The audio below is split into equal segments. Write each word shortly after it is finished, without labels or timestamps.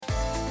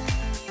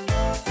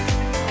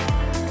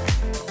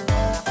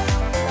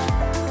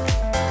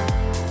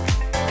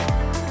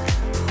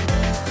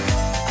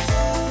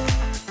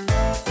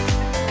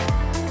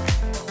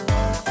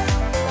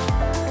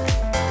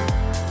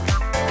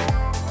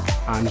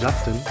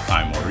Justin.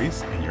 I'm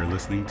Maurice, and you're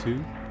listening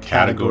to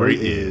Category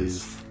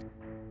Is.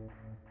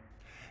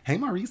 Hey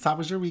Maurice, how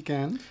was your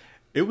weekend?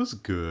 It was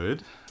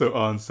good. So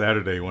on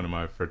Saturday, one of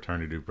my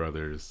fraternity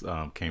brothers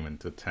came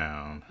into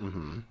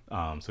town.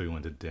 So we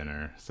went to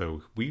dinner.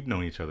 So we've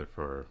known each other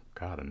for,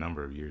 a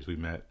number of years. We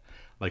met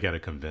like at a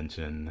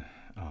convention.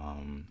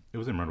 It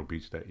was in Myrtle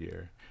Beach that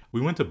year. We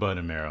went to Bud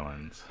in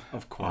Maryland.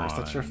 Of course,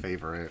 that's your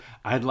favorite.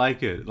 I'd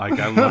like it. Like,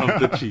 I love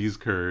the cheese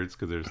curds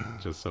because they're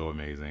just so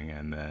amazing.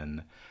 And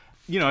then,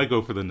 I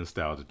go for the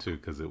nostalgia too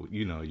because it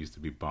used to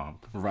be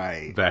Bump.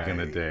 Right. Back in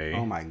the day.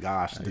 Oh my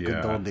gosh, the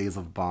good old days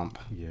of Bump.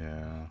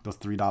 Yeah. Those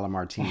 $3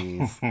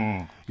 martinis.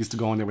 Used to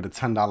go in there with a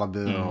 $10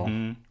 bill.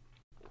 Mm-hmm.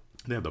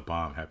 They have the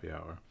bomb happy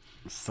hour.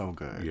 So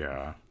good.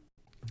 Yeah.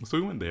 So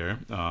we went there.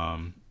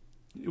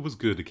 It was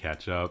good to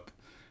catch up.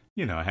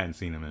 I hadn't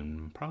seen him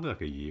in probably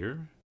like a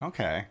year.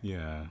 Okay.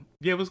 Yeah.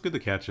 Yeah, it was good to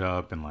catch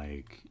up and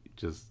like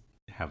just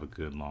have a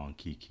good long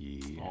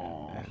kiki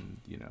and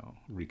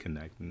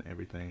reconnect and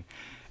everything.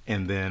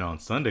 And then on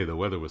Sunday, the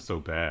weather was so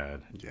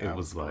bad. Yeah, it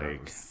was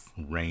like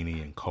rainy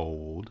and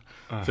cold.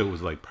 So it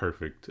was like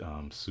perfect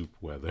soup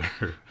weather.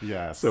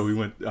 Yes. So we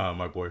went,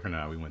 my boyfriend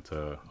and I, we went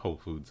to Whole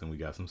Foods and we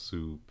got some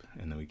soup.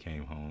 And then we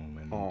came home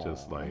and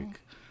just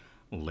like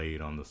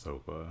laid on the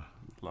sofa.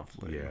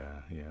 Lovely. Yeah,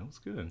 it was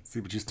good. See,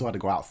 but you still had to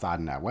go outside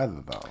in that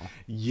weather, though.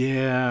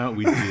 Yeah,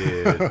 we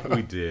did.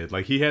 We did.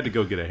 Like, he had to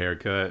go get a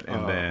haircut,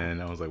 and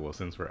then I was like, well,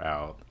 since we're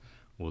out,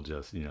 we'll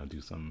just,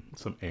 do some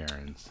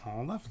errands.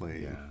 Oh,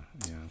 lovely. Yeah.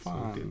 Fun.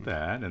 So we did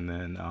that, and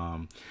then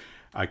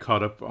I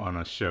caught up on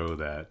a show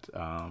that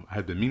I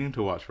had been meaning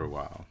to watch for a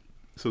while.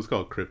 So it's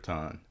called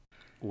Krypton.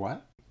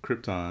 What?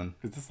 Krypton.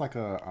 Is this like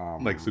a...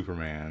 Like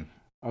Superman.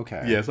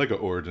 Okay. Yeah, it's like an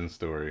origin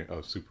story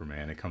of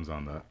Superman. It comes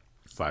on the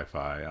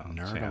Sci-Fi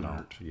Nerd channel.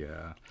 alert.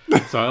 Yeah.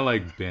 So I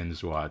like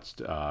binge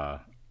watched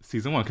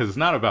season 1 because it's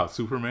not about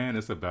Superman,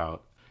 it's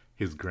about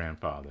his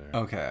grandfather.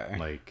 Okay.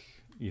 Like,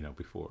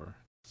 before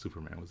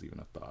Superman was even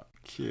a thought.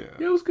 Cute.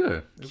 Yeah, it was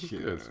good. It was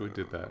good. So we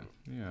did that.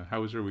 Yeah. How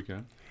was your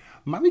weekend?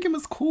 My weekend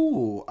was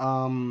cool.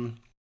 On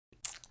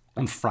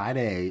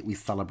Friday, we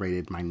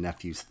celebrated my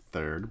nephew's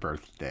 3rd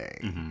birthday.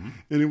 Mm-hmm.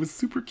 And it was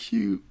super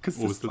cute.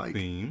 What was the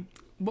theme?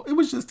 Well,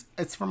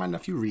 it's for my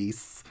nephew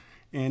Reese.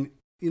 And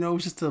it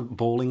was just a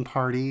bowling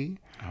party.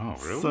 Oh,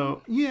 really?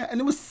 So, yeah, and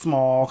it was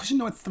small. Because,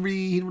 at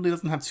 3, he really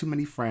doesn't have too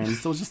many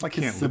friends. So it was just like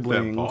his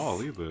siblings. Can't lift that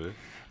ball either.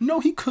 No,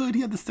 he could.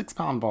 He had the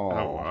 6-pound ball.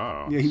 Oh,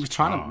 wow. Yeah, he was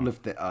trying to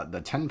lift the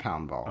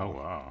 10-pound ball. Oh,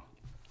 wow.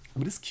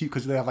 But it's cute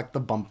because they have, like, the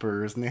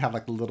bumpers. And they have,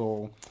 like, the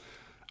little...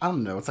 I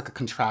don't know. It's like a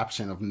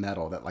contraption of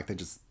metal that, like, they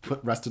just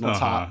rested on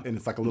top. And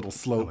it's like a little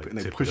slope. Like and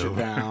they push it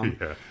down.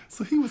 Yeah.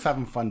 So he was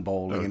having fun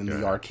bowling and in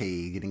the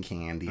arcade getting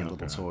candy and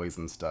little toys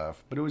and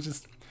stuff. But it was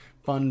just...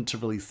 fun to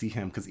really see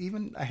him because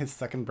even at his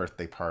 2nd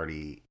birthday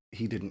party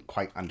he didn't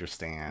quite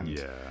understand.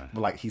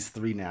 But like he's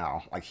 3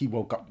 now. Like he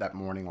woke up that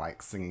morning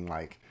like singing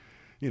like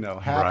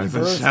happy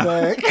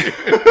birthday.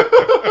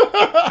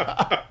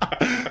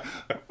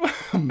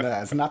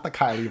 Mess, not the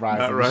Kylie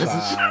Rise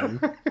and Shine.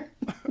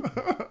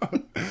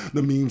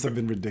 The memes have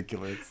been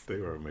ridiculous. They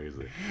were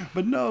amazing.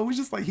 But no, it was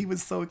just like he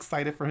was so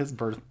excited for his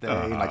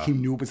birthday. Like he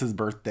knew it was his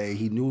birthday.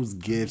 He knew it was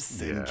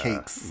gifts and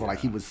cakes. So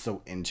like he was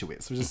so into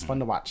it. So it was just fun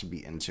to watch him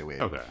be into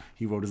it. Okay.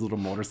 He rode his little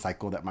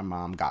motorcycle that my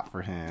mom got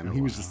for him. He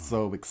was just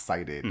so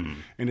excited.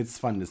 And it's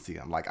fun to see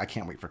him. Like I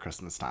can't wait for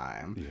Christmas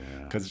time.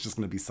 Yeah. Because it's just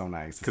going to be so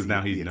nice. Because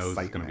now he knows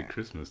it's going to be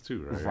Christmas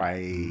too,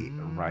 right?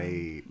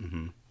 Right.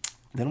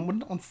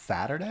 Then on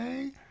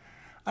Saturday,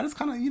 I just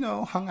kind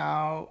of, hung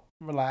out,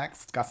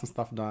 relaxed, got some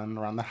stuff done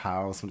around the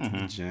house, went to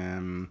the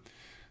gym.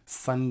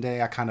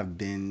 Sunday, I kind of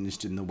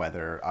binged in the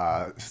weather.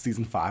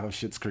 Season 5 of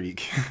Schitt's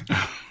Creek.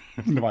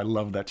 I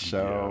love that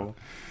show.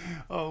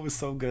 Yeah. Oh, it was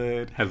so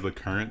good. Has the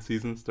current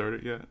season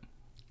started yet?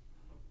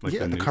 Like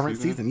the current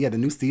season. Yeah, the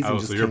new season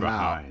just came out. Oh, so you're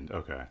behind.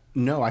 Okay.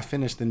 No, I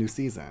finished the new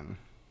season.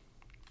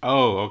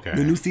 Oh, okay.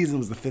 The new season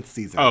was the 5th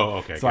season. Oh,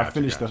 okay. So I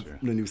finished the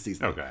new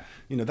season. Okay.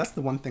 That's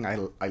the one thing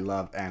I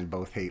love and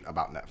both hate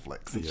about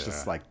Netflix. It's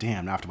just like,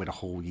 damn, I have to wait a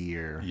whole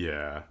year.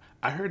 Yeah.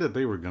 I heard that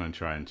they were going to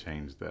try and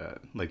change that.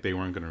 Like, they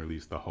weren't going to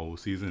release the whole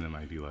season. It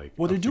might be like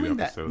they're doing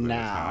that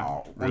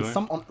now. Really?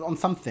 On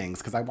some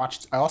things. Because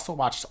I also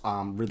watched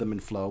Rhythm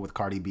and Flow with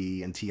Cardi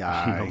B and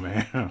T.I. Oh,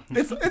 man.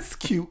 It's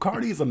cute.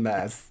 Cardi is a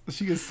mess.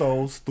 She is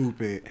so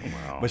stupid.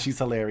 Wow. But she's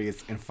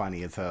hilarious and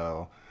funny as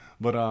hell.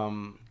 But,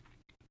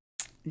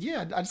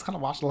 yeah, I just kind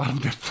of watched a lot of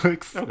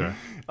Netflix. Okay.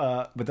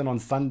 But then on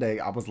Sunday,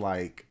 I was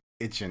like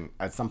itching.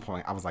 At some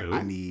point, I was like, Ew.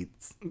 I need...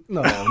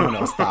 No,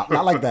 stop.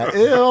 Not like that.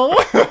 Ew.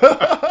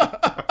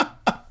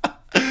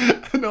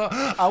 No,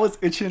 I was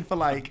itching for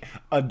like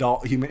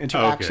adult human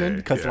interaction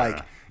because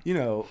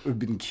it'd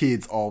been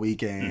kids all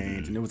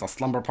weekend and it was a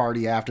slumber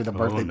party after the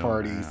birthday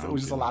party. Man, so it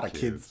was just a lot of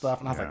kids stuff.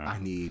 And I was like, I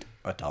need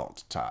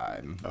adult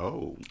time.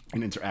 Oh.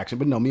 And interaction.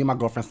 But no, me and my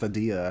girlfriend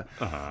Sadia,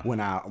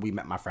 we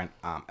met my friend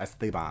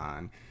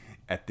Esteban.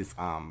 at this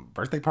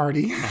birthday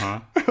party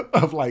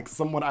of like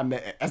someone I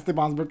met at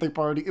Esteban's birthday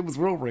party. It was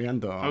real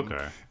random.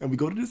 Okay. And we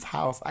go to this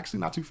house, actually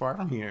not too far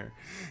from here.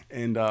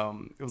 And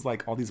it was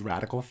like all these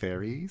radical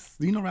fairies.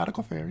 Do you know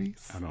radical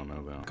fairies? I don't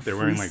know though. They're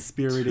wearing like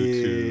Free-spirited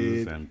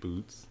tutus and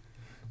boots.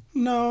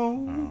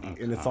 No.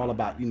 And it's all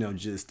about,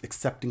 just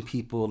accepting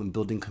people and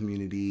building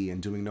community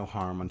and doing no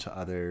harm unto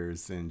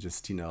others and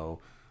just,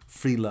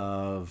 free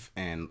love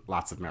and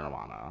lots of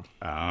marijuana.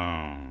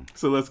 Oh.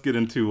 So let's get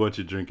into what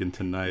you're drinking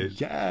tonight.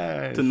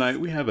 Yes. Tonight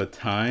we have a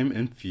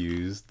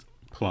thyme-infused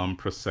plum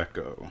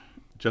Prosecco.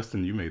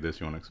 Justin, you made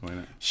this. You want to explain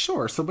it?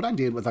 Sure. So what I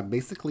did was I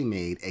basically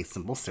made a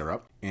simple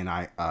syrup and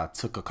I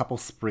took a couple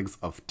sprigs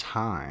of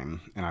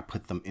thyme and I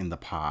put them in the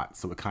pot.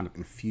 So it kind of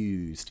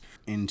infused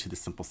into the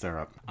simple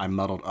syrup. I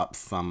muddled up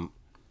some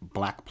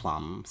black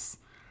plums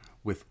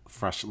with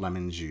fresh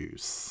lemon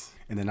juice.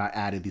 And then I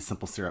added the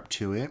simple syrup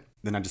to it.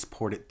 Then I just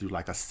poured it through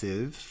like a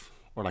sieve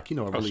or like, a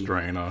really... A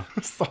strainer.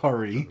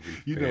 Sorry.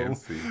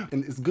 Fancy.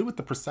 And it's good with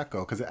the Prosecco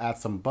because it adds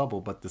some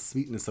bubble, but the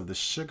sweetness of the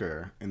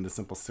sugar in the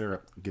simple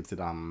syrup gives it,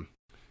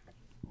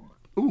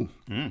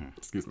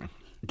 excuse me.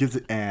 Gives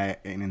it an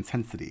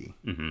intensity.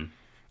 Mm-hmm.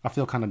 I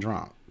feel kind of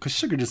drunk because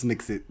sugar just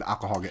makes the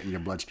alcohol get in your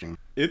bloodstream.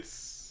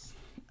 It's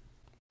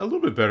a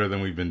little bit better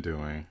than we've been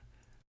doing.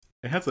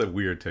 It has a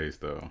weird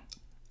taste though.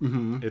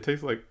 Mm-hmm. It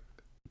tastes like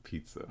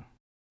pizza.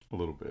 A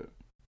little bit.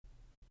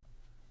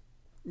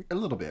 A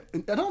little bit.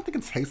 I don't think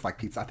it tastes like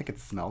pizza. I think it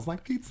smells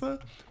like pizza,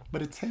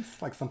 but it tastes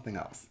like something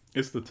else.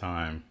 It's the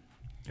thyme.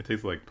 It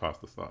tastes like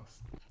pasta sauce.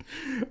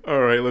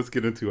 All right, let's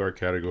get into our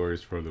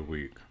categories for the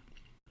week.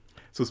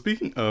 So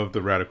speaking of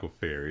the radical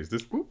fairies,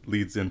 this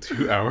leads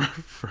into our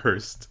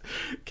first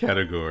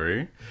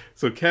category.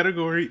 So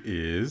category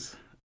is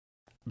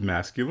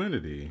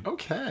masculinity.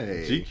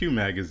 Okay. GQ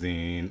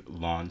magazine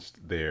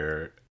launched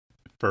their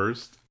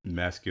first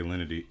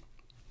masculinity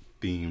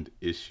themed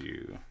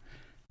issue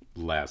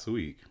last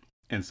week.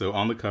 And so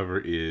on the cover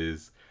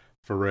is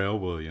Pharrell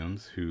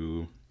Williams,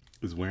 who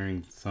is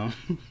wearing some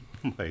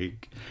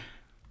like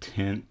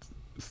tent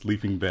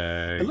sleeping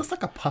bag. It looks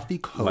like a puffy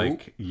coat.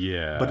 Like,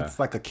 yeah. But it's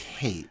like a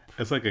cape.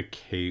 It's like a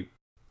cape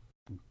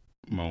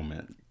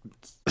moment.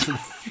 To the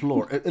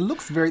floor. It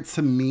looks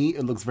to me,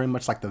 it looks very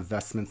much like the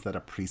vestments that a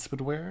priest would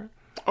wear.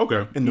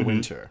 Okay. In the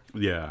winter.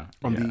 Yeah.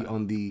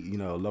 On the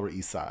Lower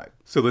East Side.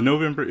 So the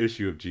November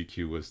issue of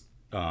GQ was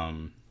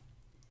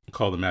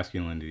called the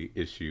Masculinity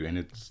Issue, and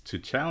it's to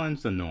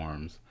challenge the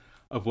norms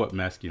of what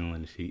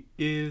masculinity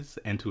is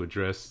and to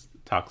address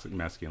toxic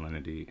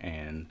masculinity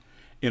and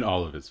in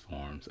all of its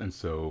forms. And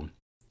so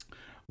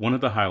one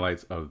of the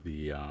highlights of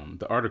the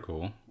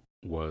article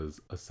was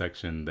a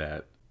section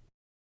that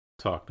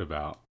talked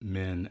about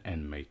men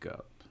and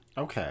makeup.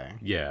 Okay.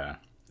 Yeah.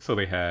 So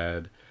they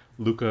had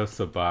Luka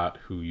Sabat,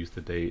 who used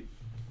to date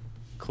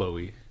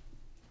Kourtney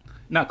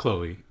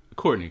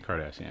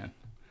Kardashian.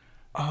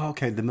 Oh,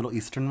 okay. The Middle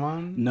Eastern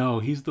one? No,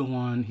 he's the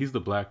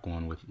black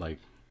one with like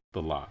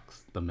the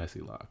locks, the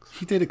messy locks.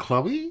 He dated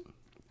Chloe?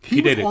 He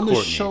dated on Kourtney.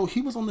 the show.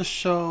 He was on the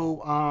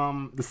show,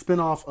 the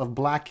spinoff of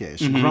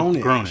Blackish,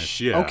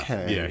 Grownish. Yeah.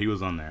 Okay. Yeah, he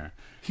was on there.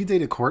 He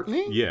dated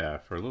Kourtney? Yeah,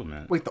 for a little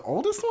minute. Wait, the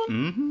oldest one?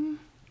 Mm-hmm.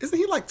 Isn't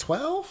he like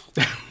 12?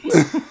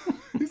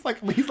 He's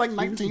like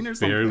 19 or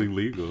something. Barely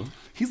legal.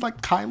 He's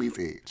like Kylie's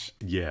age.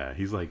 Yeah,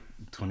 he's like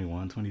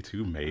 21,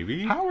 22,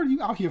 maybe. How are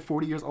you out here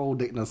 40 years old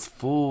dating a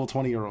full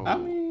 20-year-old? I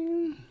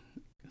mean,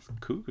 some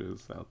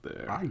cougars out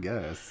there. I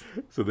guess.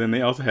 So then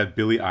they also had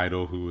Billy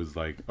Idol, who was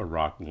like a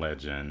rock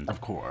legend.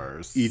 Of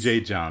course.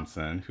 EJ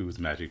Johnson, who was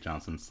Magic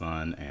Johnson's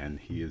son, and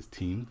he is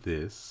Team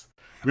This.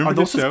 Remember Are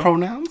those his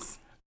pronouns?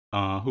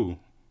 Who?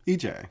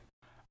 EJ.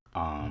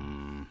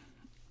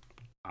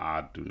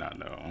 I do not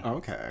know.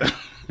 Okay.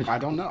 I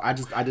don't know. I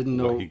didn't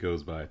know. What he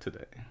goes by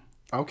today.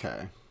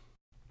 Okay.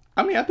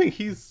 I mean, I think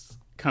he's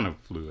kind of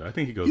fluid. I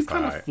think he goes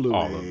by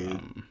all of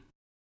them.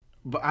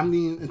 But I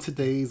mean, in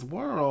today's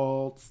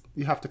world,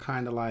 you have to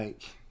kind of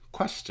like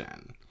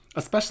question,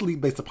 especially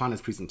based upon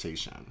his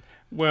presentation.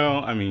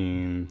 Well, I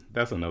mean,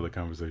 that's another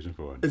conversation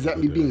for Is that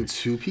me being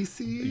too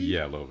PC?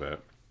 Yeah, a little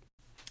bit.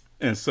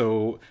 And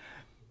so,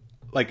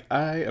 like,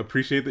 I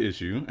appreciate the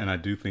issue, and I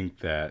do think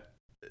that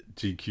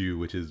GQ,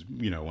 which is,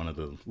 one of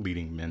the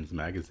leading men's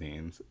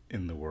magazines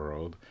in the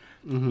world,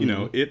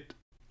 it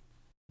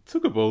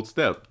took a bold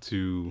step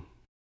to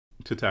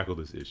tackle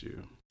this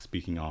issue,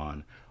 speaking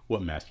on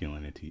what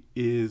masculinity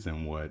is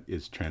and what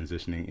is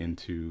transitioning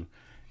into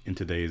in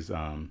today's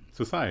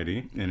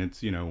society. And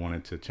it's,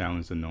 wanted to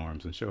challenge the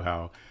norms and show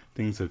how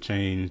things have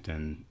changed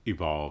and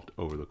evolved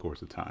over the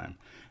course of time.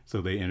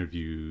 So they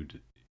interviewed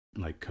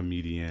like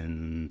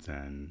comedians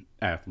and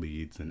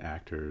athletes and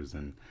actors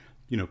and,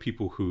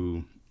 people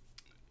who,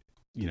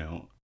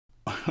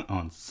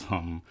 on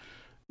some,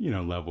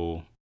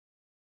 level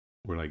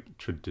were like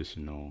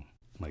traditional,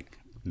 like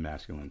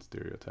masculine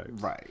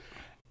stereotypes. Right.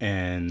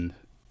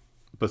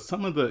 But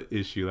some of the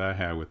issue that I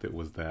had with it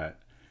was that,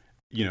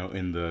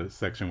 in the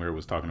section where it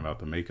was talking about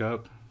the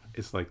makeup,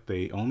 it's like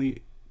they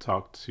only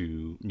talked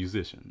to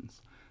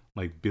musicians.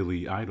 Like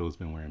Billy Idol's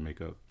been wearing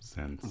makeup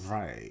since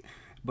Right.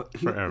 But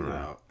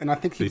forever. And I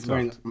think he was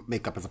wearing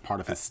makeup as a part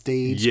of his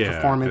stage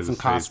performance and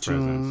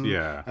costume,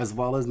 as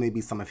well as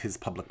maybe some of his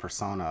public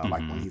persona,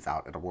 like when he's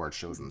out at award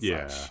shows and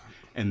such.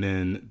 And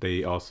then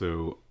they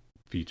also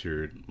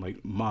featured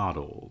like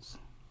models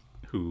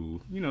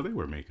who, they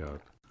wear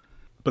makeup,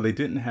 but they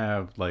didn't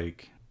have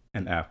like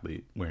an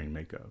athlete wearing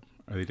makeup,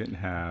 or they didn't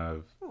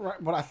have.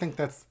 Right. But I think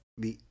that's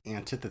the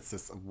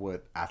antithesis of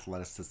what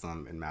athleticism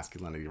and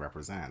masculinity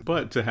represent.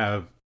 But to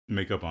have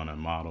makeup on a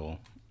model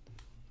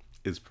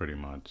is pretty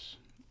much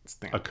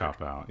standard. A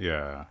cop-out,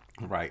 yeah.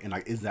 Right, and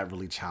like, is that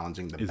really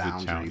challenging the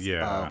boundaries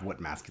of what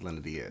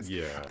masculinity is?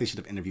 Yeah. They should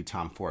have interviewed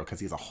Tom Ford because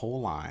he has a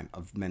whole line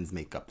of men's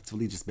makeup. It's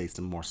really just based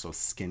on more so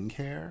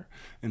skincare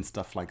and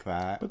stuff like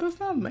that. But that's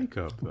not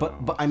makeup, though.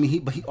 But I mean,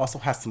 he also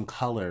has some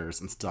colors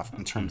and stuff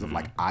in terms of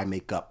like eye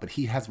makeup. But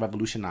he has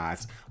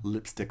revolutionized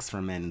lipsticks for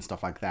men and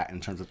stuff like that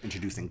in terms of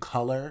introducing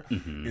color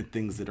and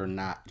things that are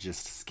not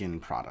just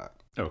skin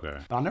product. Okay.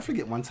 But I'll never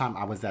forget one time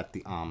I was at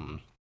the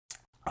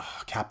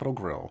Capitol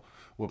Grill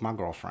with my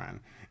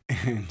girlfriend,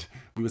 and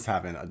we was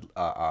having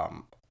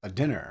a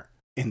dinner,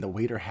 and the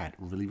waiter had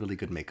really, really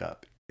good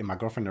makeup. And my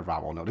girlfriend and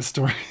Rob will know this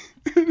story.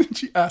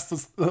 She asked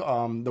us,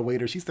 the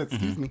waiter, she said,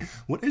 "Excuse me,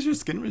 what is your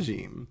skin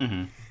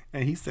regime?"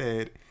 And he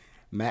said,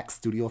 "Max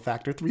Studio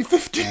Factor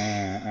 350.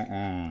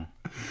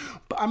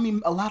 But I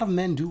mean, a lot of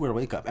men do wear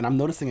makeup, and I'm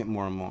noticing it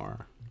more and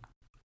more.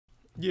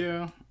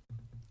 Yeah.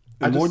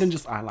 More than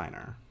just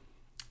eyeliner.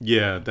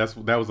 Yeah, that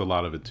was a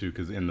lot of it too,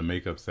 because in the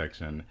makeup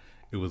section,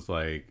 it was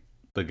like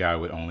the guy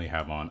would only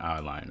have on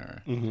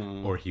eyeliner,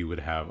 or he would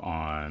have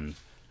on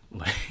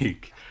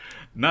like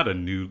not a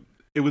nude.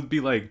 It would be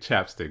like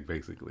chapstick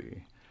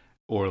basically,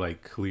 or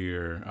like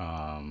clear,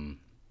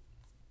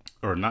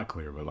 or not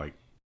clear, but like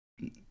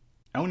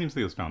I wouldn't even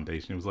say it was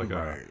foundation. It was like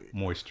a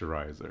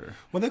moisturizer.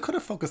 Well, they could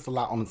have focused a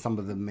lot on some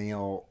of the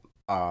male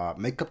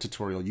makeup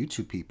tutorial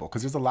YouTube people,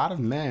 because there's a lot of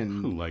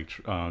men who like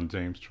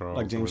James Charles.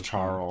 Like James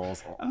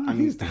Charles. I mean,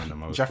 he's doing the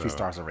most. Jeffree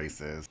Star's a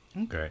racist.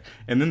 Okay.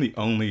 And then the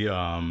only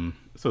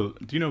so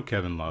do you know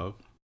Kevin Love?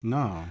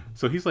 No.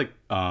 So he's like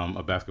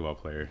a basketball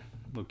player.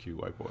 Little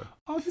cute white boy.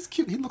 Oh, he's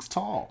cute. He looks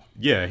tall.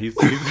 Yeah, he's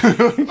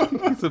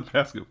he's a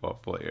basketball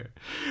player,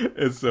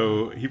 and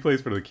so he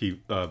plays for the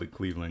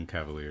Cleveland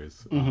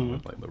Cavaliers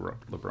with like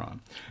LeBron,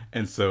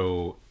 and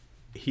so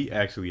he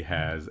actually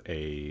has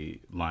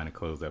a line of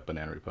clothes at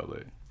Banana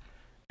Republic,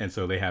 and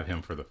so they have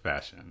him for the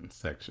fashion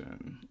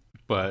section.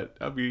 But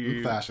I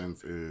mean,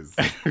 fashions is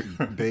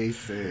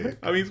basic.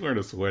 I mean, he's wearing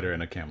a sweater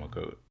and a camel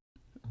coat,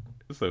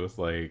 so it's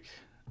like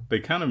they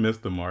kind of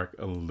missed the mark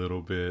a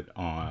little bit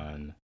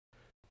on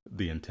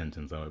the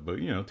intentions of it, but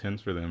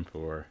 10s for them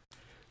for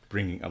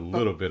bringing a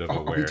little bit of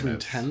awareness. Are we doing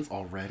 10s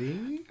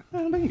already?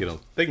 Well, they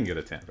can get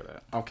a 10 for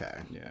that. Okay.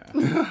 Yeah.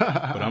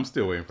 But I'm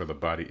still waiting for the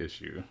body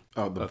issue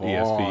of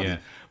ESPN.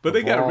 But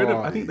they got rid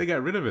of. I think they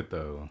got rid of it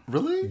though.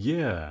 Really?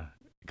 Yeah.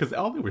 Because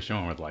all they were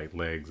showing was like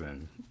legs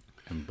and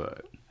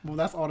butt. Well,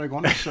 that's all they're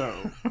going to show.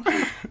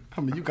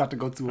 I mean, you got to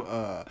go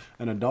to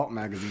an adult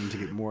magazine to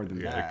get more than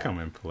that. Yeah, they come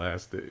in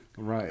plastic.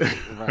 Right.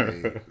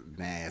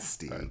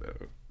 Nasty. I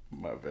know.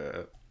 My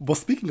bad. Well,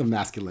 speaking of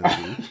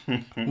masculinity,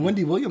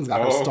 Wendy Williams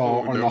got her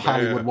star on the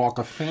Hollywood Walk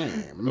of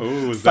Fame.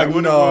 Oh, is that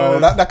what it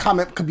was? that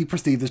comment could be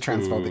perceived as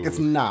transphobic. It's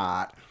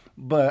not.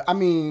 But, I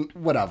mean,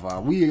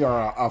 whatever. We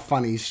are a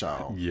funny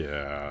show.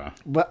 Yeah.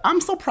 But I'm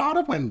so proud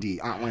of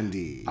Wendy, Aunt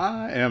Wendy.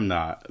 I am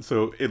not.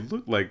 So it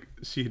looked like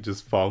she had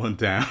just fallen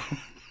down.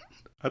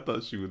 I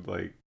thought she would,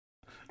 like,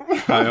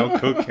 high on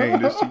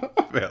cocaine and she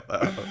fell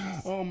out.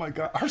 Oh my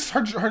god,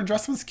 her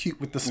dress was cute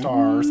with the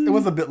stars. It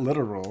was a bit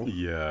literal.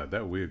 Yeah,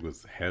 that wig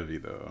was heavy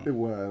though. It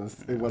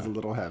was a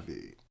little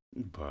heavy.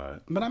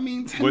 But I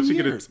mean, 10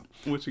 years.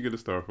 What'd she get a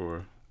star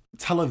for?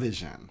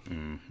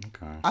 Television.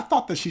 Okay. I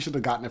thought that she should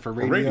have gotten it for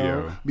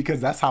radio,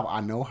 because that's how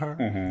I know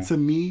her. To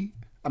me,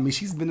 I mean,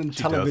 she's been in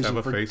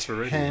television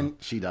for 10.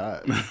 She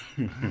does.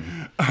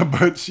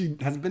 But she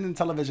has been in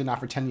television now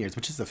for 10 years,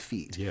 which is a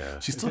feat. Yeah.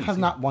 She still has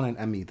not won an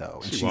Emmy, though.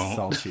 And she's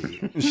salty.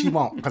 And she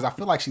won't, because I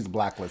feel like she's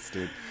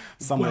blacklisted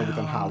somewhere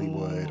within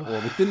Hollywood or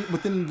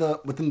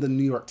within the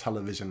New York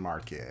television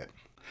market.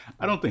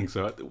 I don't think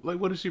so. Like,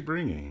 what is she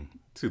bringing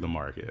to the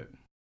market?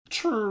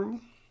 True.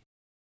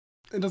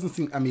 It doesn't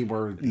seem Emmy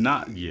worthy.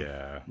 Not,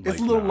 yeah.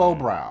 It's a little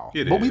lowbrow.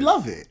 But we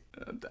love it.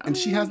 And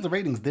she has the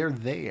ratings. They're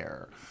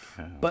there.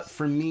 Yes. But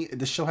for me,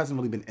 the show hasn't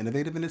really been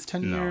innovative in its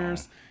 10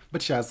 years.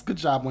 But yes, good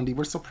job, Wendy.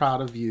 We're so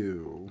proud of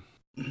you.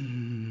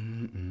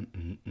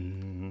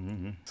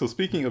 So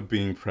speaking of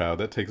being proud,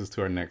 that takes us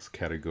to our next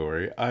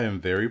category. I am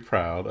very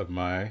proud of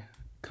my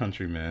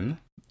countrymen.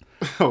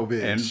 Oh,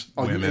 bitch.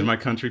 And women, my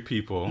country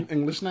people. You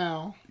English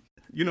now?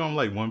 I'm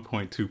like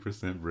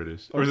 1.2%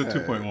 British. Or is it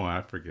 2.1?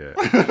 I forget.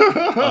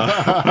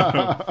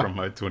 From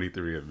my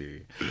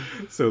 23andMe.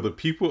 So the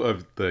people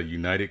of the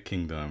United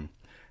Kingdom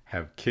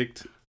have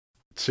kicked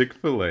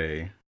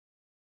Chick-fil-A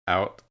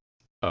out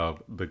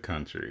of the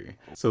country.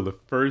 So the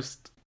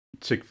first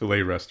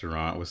Chick-fil-A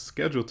restaurant was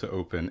scheduled to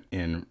open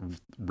in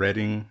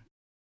Reading,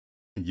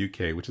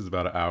 UK, which is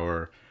about an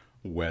hour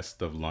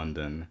west of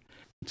London.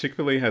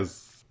 Chick-fil-A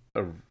has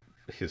a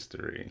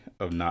history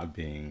of not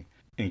being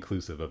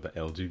inclusive of the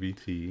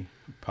LGBT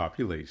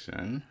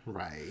population.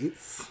 Right.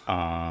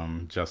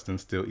 Justin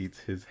still eats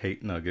his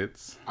hate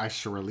nuggets. I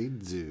surely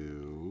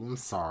do. I'm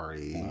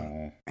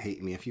sorry.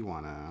 Hate me if you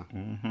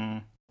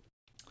wanna.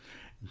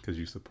 Because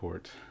you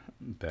support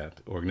that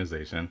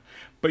organization.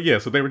 But yeah,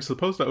 so they were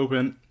supposed to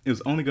open. It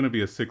was only going to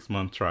be a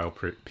 6-month trial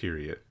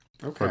period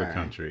for the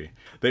country.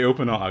 They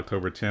opened on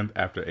October 10th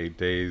after 8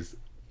 days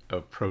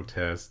of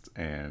protests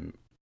and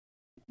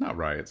not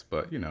riots,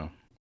 but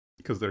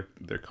because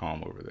they're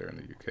calm over there in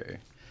the UK.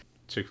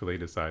 Chick-fil-A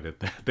decided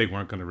that they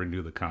weren't going to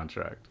renew the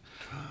contract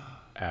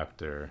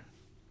after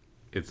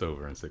it's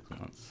over in 6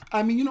 months.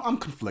 I mean, I'm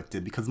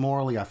conflicted because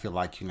morally I feel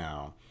like,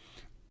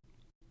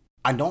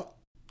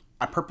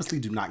 I purposely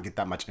do not get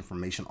that much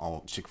information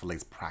on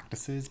Chick-fil-A's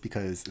practices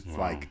because it's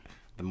like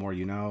the more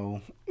you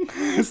know,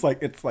 it's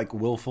like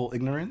willful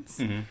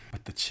ignorance.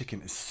 But the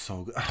chicken is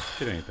so good.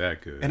 It ain't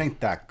that good. It ain't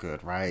that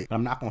good, right? But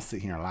I'm not gonna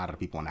sit here and lie to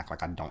people and act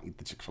like I don't eat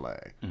the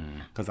Chick-fil-A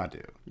because I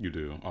do. You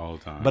do all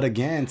the time. But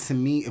again, to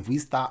me, if we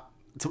stop,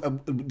 to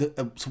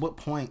what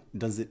point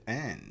does it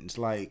end?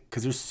 Like,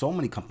 because there's so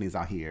many companies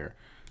out here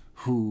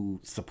who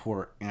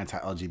support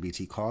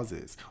anti-LGBT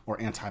causes or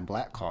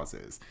anti-black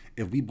causes.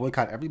 If we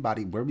boycott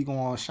everybody, where are we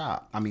going to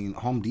shop? I mean,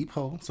 Home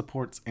Depot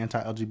supports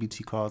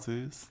anti-LGBT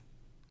causes.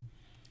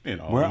 And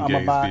all them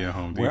gays being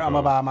Home Depot. Where I'm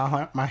going to buy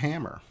my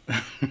hammer?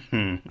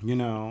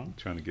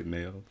 Trying to get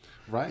nailed.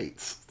 Right.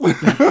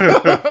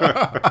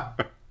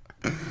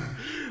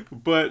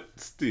 But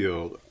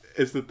still,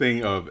 it's the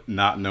thing of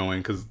not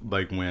knowing, because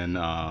like when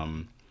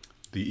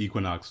the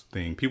Equinox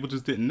thing, people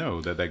just didn't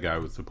know that guy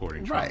was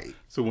supporting Trump. Right.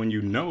 So when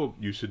you know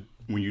better, you should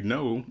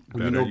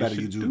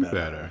do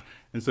better.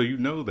 And so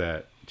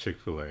that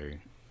Chick-fil-A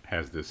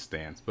has this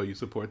stance, but you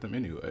support them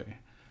anyway.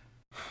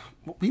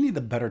 We need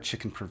a better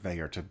chicken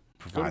purveyor to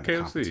provide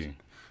Go to KFC.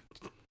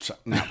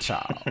 Now,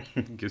 child.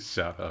 Get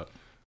shot up.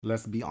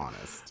 Let's be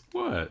honest.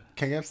 What?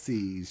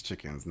 KFC's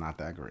chicken's not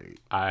that great.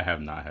 I have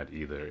not had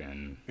either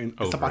in and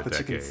over it's about a the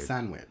decade. Chicken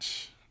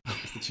sandwich.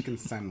 It's the chicken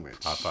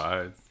sandwich.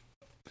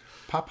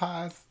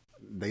 Popeyes,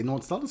 they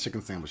don't sell the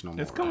chicken sandwich no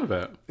more. it's coming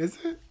back. Is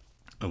it?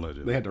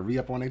 Allegedly. They had to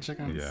re-up on their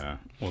chickens? Yeah.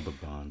 Or the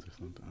buns or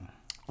something.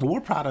 Well,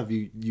 we're proud of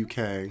you,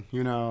 UK.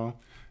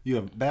 You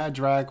have bad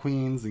drag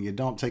queens and you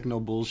don't take no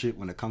bullshit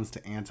when it comes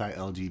to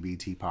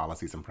anti-LGBT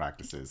policies and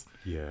practices.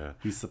 Yeah.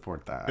 We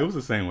support that. It was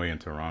the same way in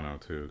Toronto,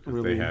 too.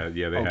 Really?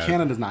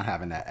 Canada's not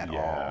having that at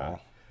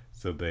all.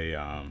 So they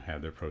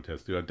had their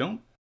protest, too. I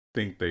don't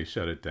think they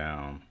shut it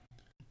down,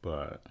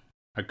 but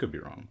I could be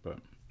wrong. But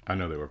I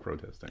know they were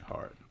protesting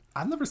hard.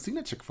 I've never seen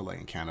a Chick-fil-A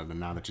in Canada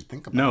now that you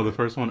think about it. No, the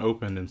first one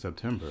opened in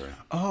September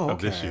of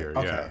this year.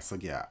 Okay, yeah. So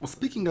yeah. Well,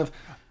 speaking of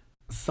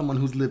someone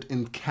who's lived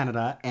in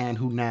Canada and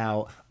who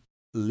now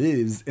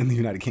lives in the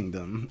United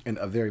Kingdom in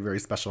a very, very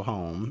special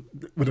home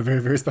with a very,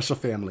 very special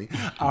family,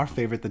 our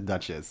favorite, the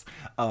Duchess.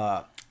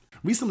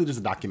 Recently, there's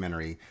a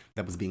documentary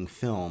that was being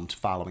filmed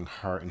following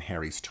her and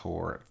Harry's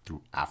tour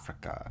through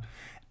Africa.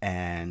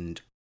 And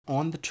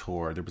on the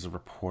tour, there was a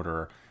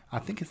reporter, I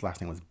think his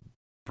last name was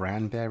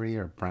Branberry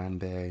or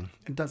Branbay.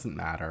 It doesn't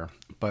matter.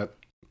 But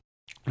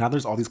now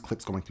there's all these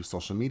clips going through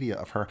social media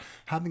of her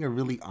having a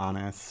really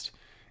honest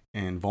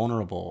and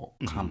vulnerable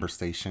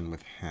conversation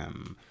with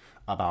him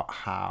about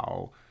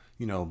how,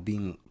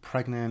 being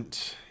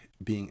pregnant,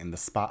 being in the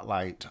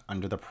spotlight,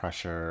 under the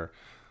pressure,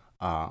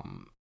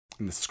 and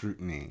the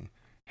scrutiny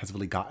has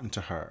really gotten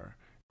to her.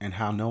 And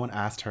how no one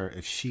asked her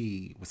if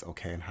she was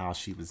okay and how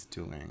she was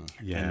doing.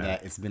 Yeah. And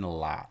that it's been a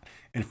lot.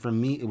 And for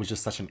me, it was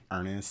just such an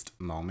earnest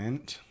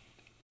moment.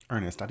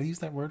 Earnest, did I use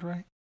that word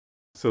right?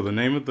 So the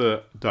name of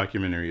the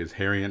documentary is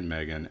Harry and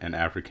Meghan, An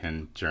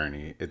African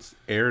Journey. It's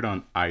aired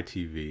on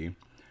ITV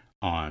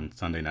on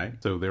Sunday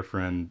night. So their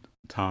friend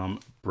Tom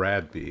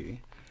Bradby,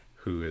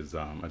 who is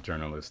a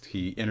journalist,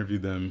 he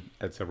interviewed them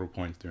at several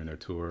points during their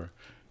tour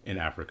in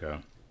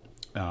Africa.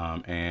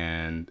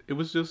 And it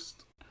was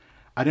just,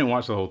 I didn't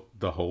watch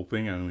the whole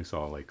thing. I only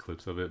saw like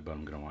clips of it, but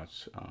I'm going to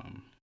watch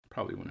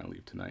probably when I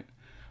leave tonight.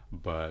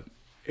 But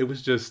it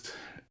was just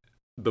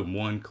the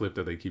one clip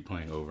that they keep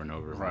playing over and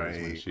over.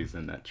 Right. When she's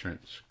in that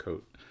trench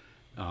coat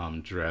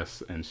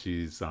dress and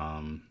she's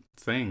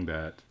saying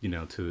that,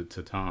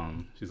 to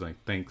Tom, she's like,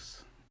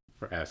 thanks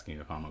for asking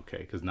if I'm okay.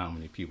 Because not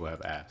many people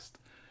have asked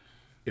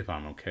if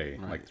I'm okay,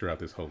 like throughout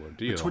this whole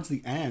ordeal. But towards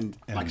the end,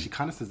 like she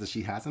kind of says that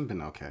she hasn't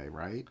been okay,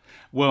 right?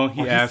 Well,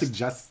 he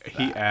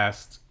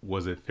asked,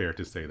 was it fair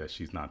to say that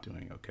she's not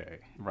doing okay?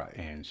 Right.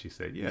 And she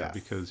said, yeah,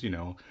 because,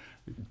 during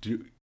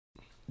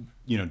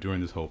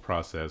this whole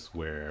process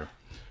where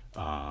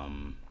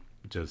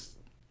just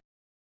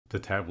the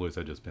tabloids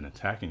had just been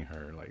attacking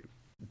her like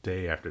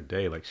day after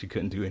day, like she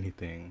couldn't do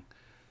anything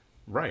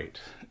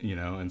right,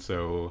 and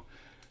so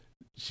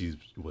she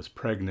was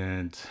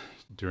pregnant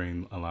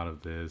during a lot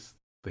of this.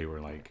 They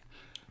were like,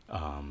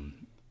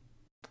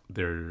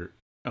 they're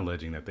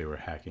alleging that they were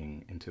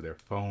hacking into their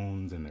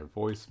phones and their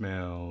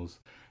voicemails.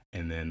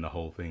 And then the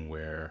whole thing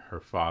where her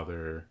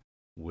father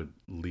would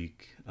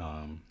leak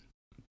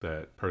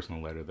that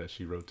personal letter that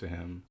she wrote to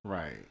him.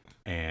 Right.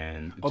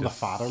 And the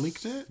father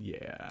leaked it?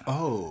 Yeah.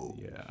 Oh.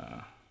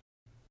 Yeah.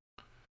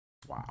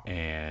 Wow.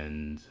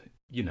 And,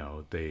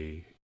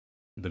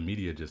 the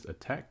media just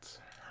attacked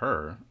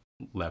her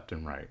left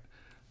and right.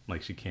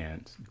 Like she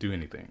can't do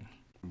anything.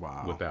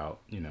 Wow.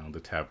 Without, the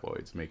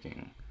tabloids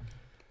making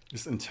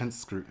just intense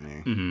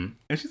scrutiny. Mm-hmm.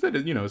 And she said,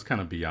 it's kind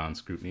of beyond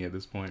scrutiny at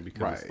this point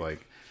because it's Right.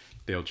 like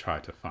they'll try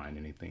to find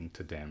anything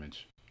to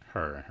damage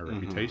her and her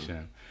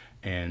reputation.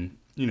 And,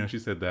 she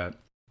said that,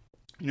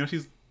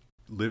 she's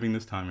living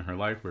this time in her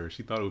life where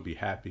she thought it would be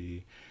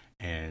happy.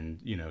 And,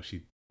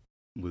 she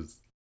was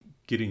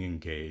getting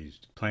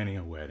engaged, planning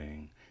a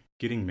wedding,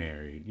 getting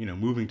married,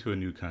 moving to a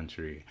new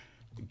country,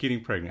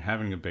 getting pregnant,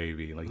 having a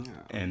baby.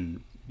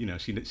 And,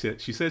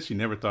 she said she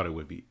never thought it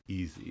would be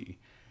easy,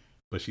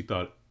 but she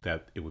thought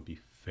that it would be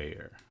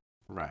fair.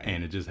 Right.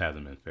 And it just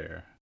hasn't been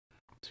fair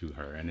to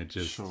her. And it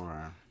just,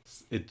 sure.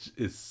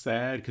 It's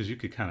sad because you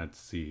could kind of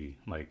see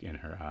like in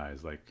her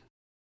eyes, like,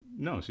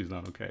 no, she's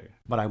not okay.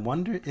 But I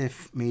wonder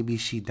if maybe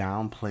she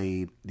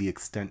downplayed the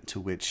extent to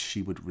which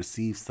she would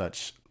receive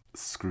such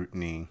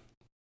scrutiny.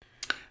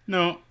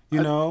 No.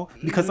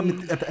 Because I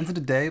mean, at the end of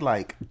the day,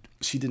 like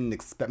she didn't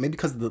expect, maybe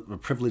because of the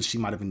privilege she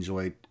might have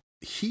enjoyed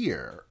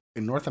here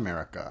in North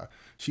America,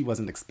 she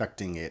wasn't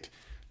expecting it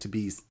to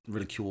be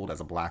ridiculed as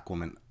a black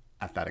woman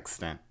at that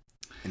extent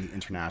in the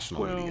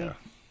international media.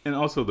 And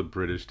also the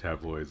British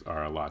tabloids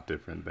are a lot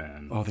different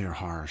than... Oh, they're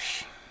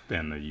harsh.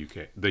 Than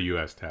the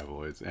US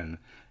tabloids. And,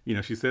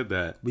 she said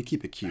that... We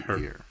keep it cute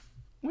here.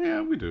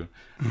 Yeah, we do.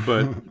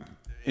 But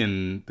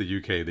in the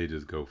UK, they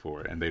just go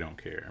for it and they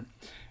don't care.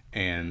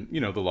 And,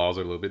 the laws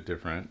are a little bit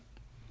different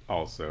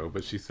also.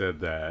 But she said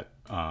that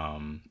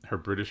her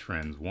British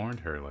friends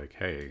warned her, like,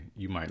 hey,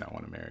 you might not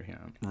want to marry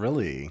him.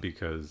 Really?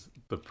 Because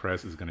the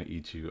press is going to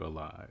eat you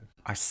alive.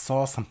 I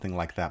saw something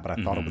like that, but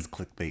I thought it was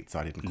clickbait, so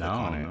I didn't click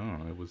on it.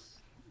 No, it was...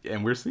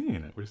 And we're seeing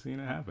it. We're seeing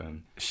it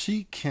happen.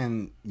 She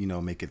can,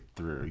 make it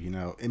through.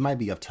 It might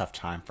be a tough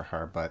time for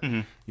her, but,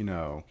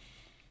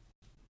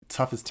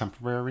 tough is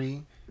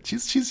temporary.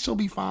 She'll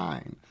be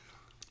fine.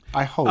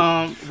 I hope.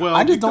 Well,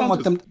 I just don't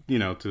want them,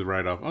 to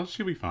write off. Oh,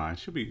 she'll be fine.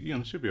 She'll be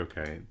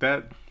okay.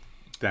 That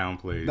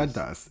downplays. That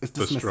does. It's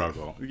the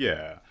struggle.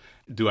 Yeah.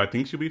 Do I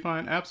think she'll be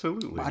fine?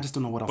 Absolutely. But I just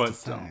don't know what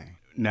else to say.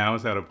 Now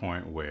it's at a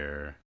point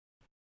where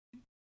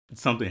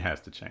something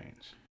has to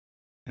change,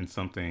 and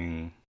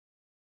something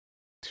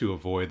to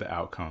avoid the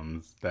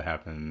outcomes that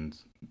happened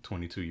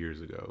 22 years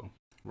ago.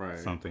 Right.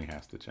 Something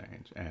has to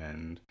change.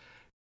 And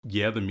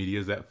yeah, the media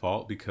is at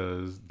fault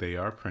because they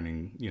are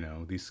printing,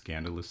 these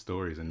scandalous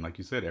stories. And like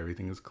you said,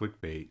 everything is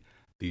clickbait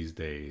these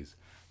days.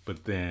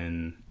 But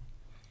then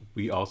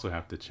we also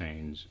have to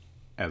change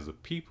as a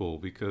people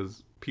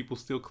because people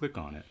still click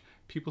on it.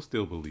 People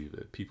still believe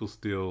it. People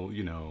still,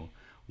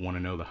 want to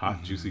know the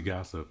hot, juicy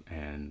gossip.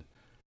 And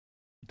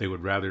they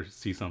would rather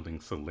see something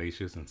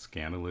salacious and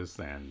scandalous,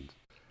 and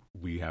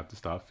we have to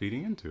stop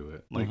feeding into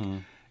it.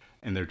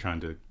 And they're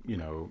trying to,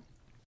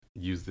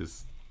 use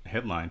this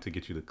headline to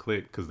get you to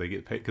click because they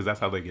get paid, because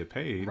that's how they get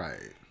paid.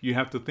 Right. You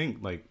have to think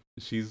like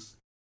she's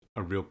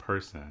a real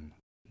person,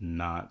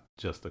 not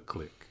just a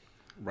click.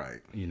 Right.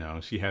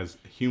 She has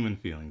human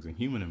feelings and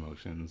human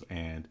emotions,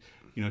 and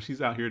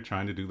she's out here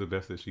trying to do the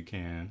best that she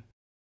can.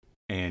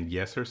 And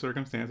yes, her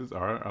circumstances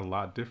are a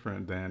lot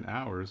different than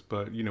ours,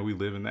 but we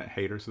live in that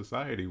hater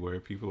society where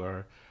people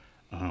are,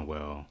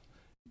 well,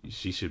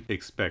 she should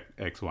expect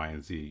X, Y,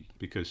 and Z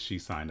because she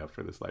signed up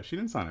for this life. She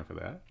didn't sign up for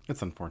that.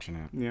 It's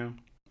unfortunate. Yeah.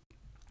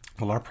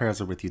 Well, our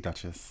prayers are with you,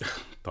 Duchess.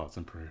 Thoughts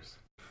and prayers.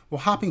 Well,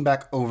 hopping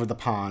back over the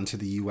pond to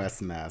the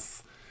U.S.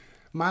 mess,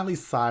 Miley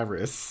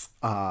Cyrus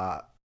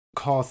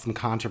caused some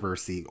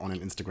controversy on an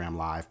Instagram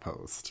Live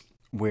post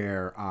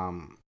where,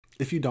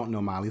 if you don't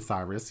know, Miley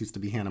Cyrus used to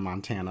be Hannah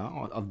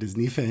Montana of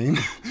Disney fame.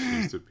 She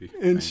used to be.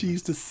 And she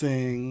used to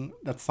sing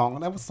that song.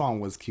 That song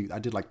was cute. I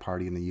did like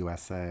Party in the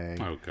USA.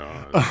 Oh,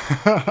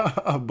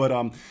 God.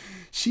 But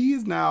she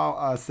is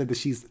now said that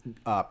she's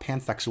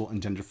pansexual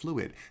and gender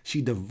fluid.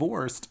 She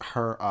divorced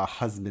her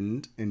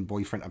husband and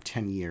boyfriend of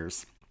 10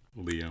 years.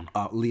 Liam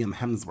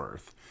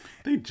Hemsworth.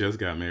 They just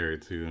got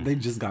married, too. They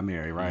just got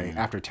married, right?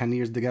 After 10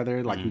 years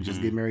together, like we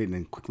just get married and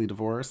then quickly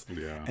divorced.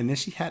 Yeah. And then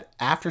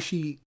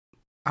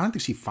I don't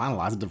think she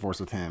finalized a divorce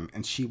with him,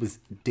 and she was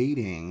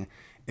dating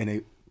in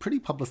a pretty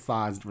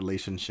publicized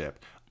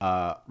relationship.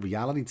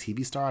 Reality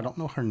TV star, I don't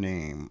know her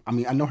name. I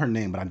mean, I know her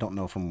name, but I don't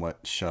know from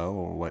what show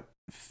or what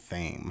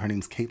fame. Her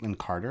name's Caitlyn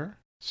Carter.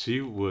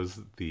 She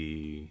was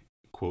the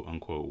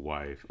quote-unquote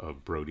wife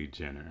of Brody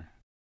Jenner.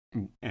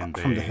 And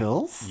From The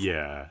Hills?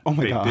 Yeah. Oh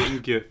my God. They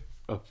didn't get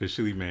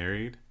officially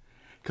married.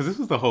 Because this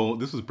was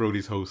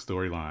Brody's whole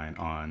storyline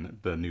on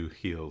the new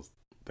Heels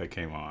that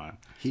came on.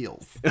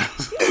 Heels.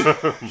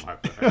 My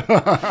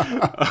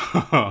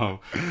bad.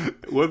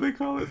 What do they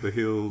call it? The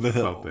Hills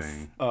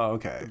something. Oh,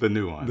 okay. The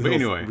new one. The but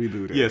Hills anyway,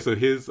 rebooted. Yeah, so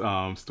his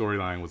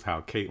storyline was how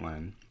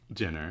Caitlyn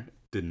Jenner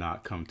did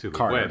not come to the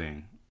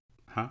wedding.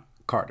 Huh?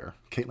 Carter.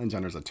 Caitlyn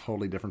Jenner's a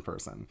totally different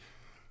person.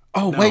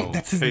 Oh, No, wait,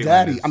 that's his Caitlyn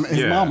daddy. is- I mean, his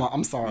yeah. mama.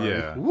 I'm sorry.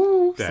 Yeah.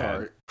 Woo, Dad.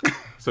 sorry.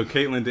 So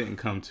Caitlyn didn't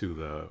come to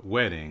the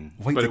wedding.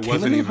 Wait, but did it Caitlyn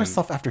wasn't name even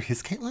herself after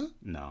his Caitlyn?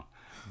 No,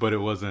 but it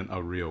wasn't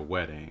a real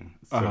wedding.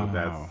 So Oh.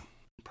 that's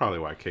probably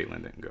why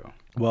Caitlyn didn't go.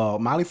 Well,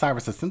 Miley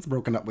Cyrus has since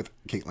broken up with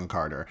Caitlyn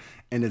Carter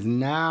and is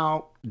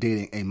now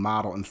dating a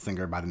model and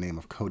singer by the name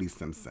of Cody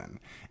Simpson.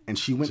 And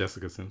she went...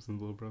 Jessica Simpson's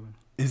little brother?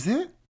 Is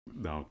it?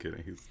 No, I'm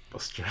kidding. He's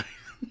Australian.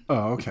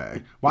 Oh,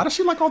 okay. Why does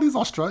she like all these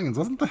Australians?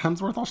 Wasn't the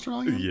Hemsworth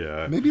Australian?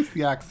 Yeah. Maybe it's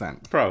the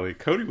accent. Probably.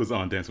 Cody was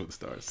on Dancing with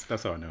the Stars.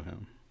 That's how I know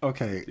him.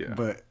 Okay, Yeah.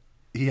 but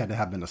he had to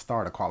have been a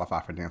star to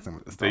qualify for Dancing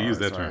with the Stars. They use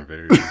that right? term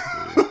very loosely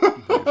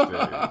these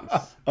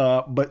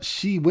days. But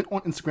she went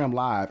on Instagram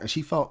Live and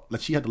she felt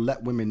like she had to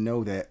let women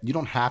know that you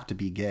don't have to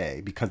be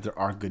gay because there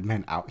are good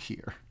men out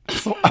here.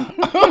 So,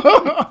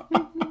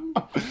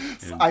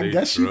 I they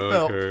guess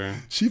drug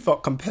she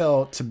felt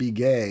compelled to be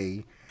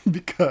gay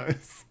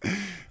because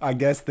I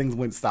guess things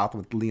went south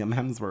with Liam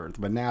Hemsworth.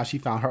 But now she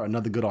found her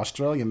another good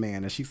Australian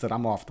man and she said,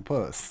 I'm off the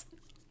puss.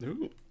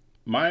 Ooh.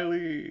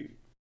 Miley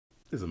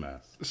is a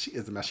mess. She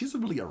is a mess. She's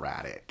really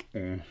erratic.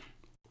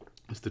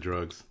 It's the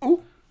drugs.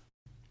 Ooh.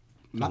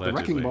 Not Allegedly. the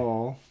wrecking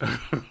ball.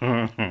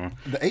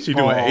 The 8 She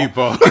ball. doing 8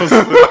 balls.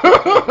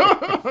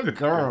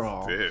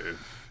 Girl. Dude.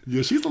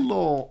 Yeah, she's a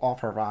little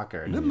off her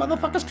rocker. Them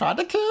motherfuckers tried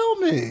to kill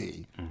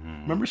me.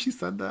 Remember she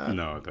said that?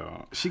 No,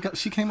 don't.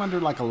 She came under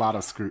like a lot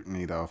of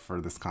scrutiny though for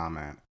this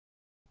comment.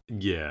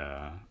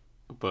 Yeah.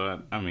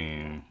 But, I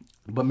mean...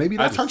 But maybe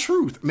that's her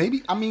truth.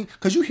 Maybe, I mean,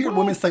 because you hear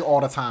women say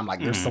all the time, like,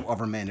 there's some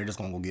other men, they're just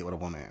going to go get with a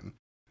woman.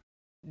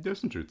 There's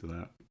some truth to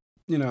that.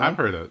 You know? I've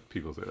heard that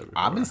people say that before.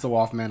 I've been so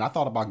off, man. I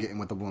thought about getting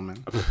with a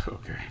woman.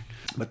 Okay.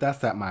 But that's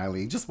that,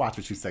 Miley. Just watch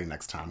what you say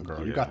next time,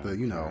 girl. You got the,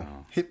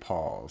 hit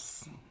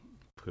pause.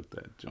 Put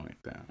that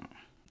joint down.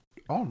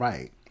 All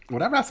right. Well,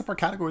 that wraps up our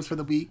categories for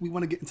the week. We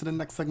want to get into the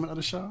next segment of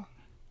the show.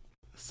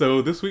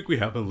 So this week we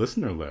have a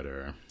listener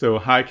letter. So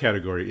high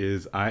category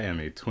is I am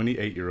a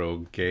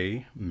 28-year-old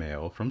gay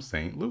male from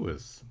St.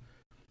 Louis.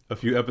 A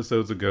few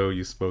episodes ago,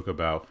 you spoke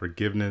about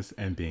forgiveness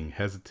and being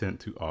hesitant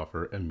to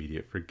offer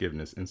immediate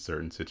forgiveness in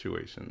certain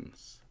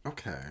situations.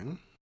 Okay.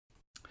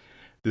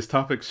 This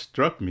topic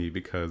struck me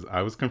because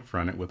I was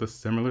confronted with a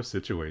similar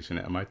situation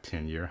at my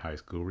 10-year high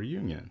school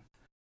reunion.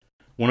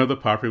 One of the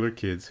popular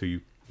kids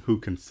who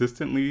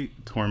consistently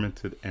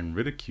tormented and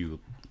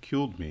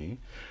ridiculed me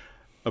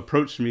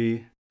approached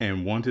me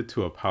and wanted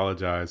to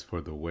apologize for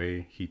the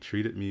way he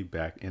treated me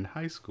back in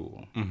high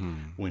school. Mm-hmm.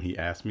 When he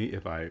asked me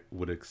if I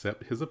would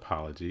accept his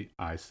apology,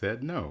 I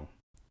said no.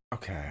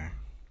 Okay.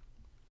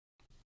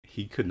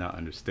 He could not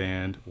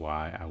understand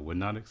why I would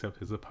not accept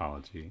his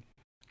apology,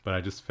 but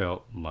I just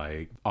felt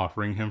like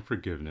offering him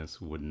forgiveness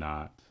would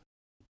not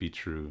be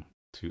true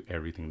to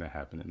everything that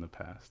happened in the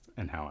past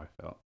and how I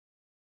felt.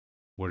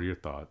 What are your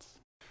thoughts?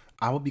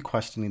 I would be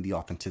questioning the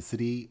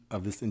authenticity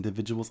of this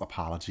individual's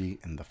apology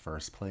in the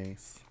first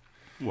place.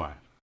 Why?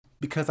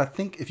 Because I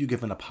think if you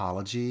give an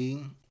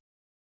apology,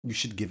 you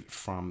should give it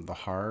from the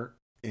heart,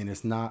 and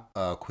it's not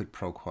a quid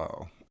pro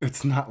quo.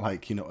 It's not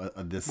like,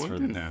 a this Well, for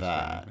didn't ask for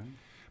that. anything.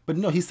 But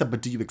no, he said,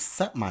 but do you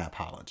accept my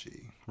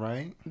apology,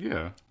 right?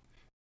 Yeah.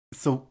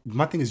 So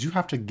my thing is you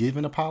have to give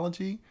an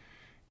apology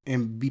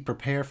and be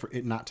prepared for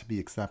it not to be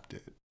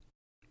accepted.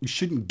 You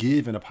shouldn't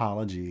give an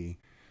apology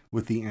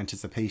with the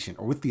anticipation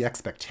or with the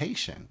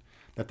expectation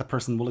that the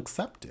person will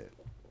accept it.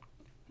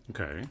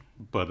 Okay,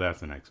 but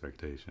that's an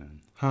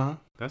expectation. Huh?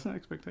 That's an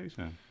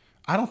expectation.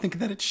 I don't think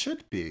that it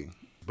should be.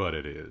 But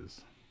it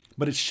is.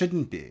 But it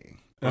shouldn't be.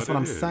 That's But what it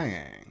I'm is.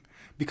 saying.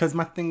 Because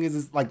my thing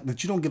is like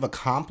that you don't give a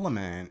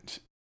compliment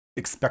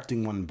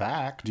expecting one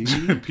back, do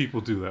you? People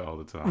do that all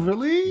the time.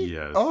 Really?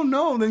 Yes. Oh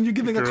no, then you're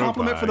giving a Girl,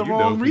 compliment for the bye. You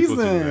wrong know people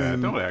do that.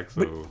 reason. Don't act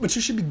so. But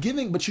you should be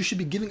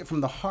giving it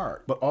from the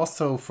heart. But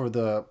also for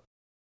the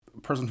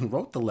person who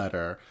wrote the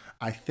letter,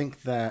 I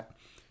think that,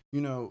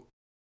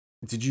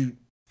 did you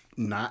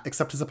not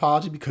accept his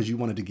apology because you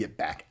wanted to get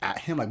back at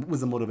him? Like, what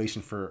was the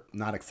motivation for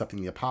not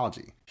accepting the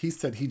apology? He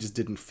said he just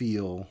didn't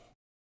feel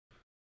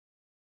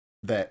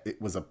that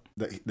it was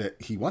that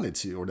he wanted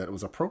to, or that it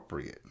was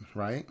appropriate,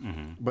 right?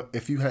 Mm-hmm. But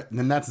if you had,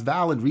 then that's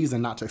valid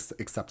reason not to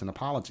accept an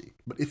apology.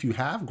 But if you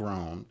have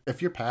grown,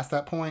 if you're past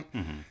that point,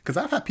 because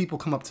I've had people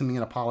come up to me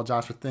and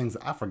apologize for things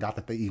that I forgot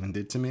that they even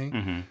did to me,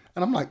 and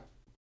I'm like,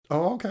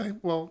 oh, okay,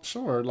 well,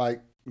 sure,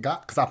 like,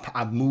 because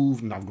I've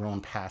moved and I've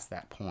grown past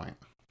that point.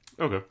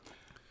 Okay.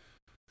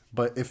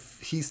 But if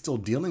he's still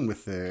dealing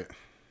with it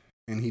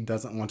and he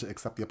doesn't want to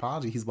accept the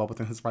apology, he's well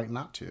within his right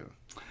not to.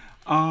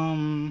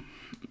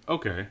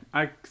 Okay.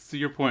 I see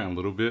your point a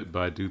little bit,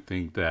 but I do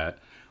think that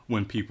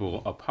when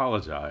people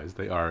apologize,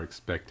 they are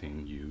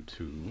expecting you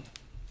to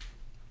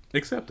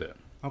accept it.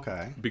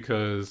 Okay.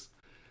 Because,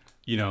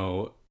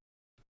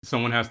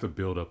 someone has to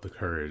build up the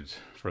courage,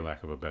 for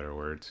lack of a better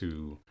word,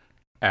 to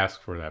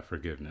ask for that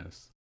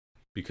forgiveness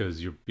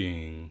because you're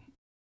being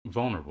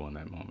vulnerable in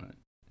that moment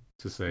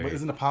to say, But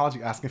isn't an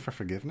apology asking for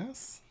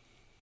forgiveness?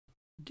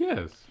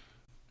 yes.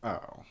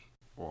 Oh,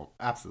 well,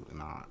 absolutely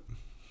not.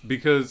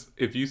 Because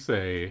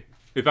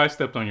if I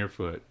stepped on your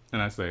foot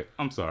and I say,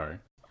 I'm sorry.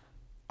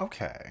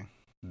 Okay.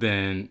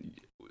 then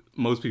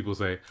most people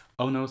say,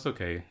 "Oh no, it's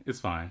okay, it's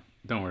fine,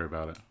 don't worry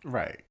about it."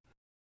 Right.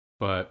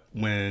 But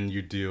when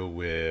you deal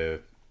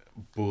with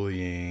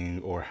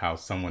bullying or how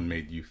someone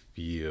made you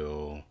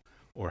feel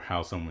or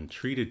how someone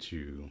treated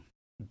you,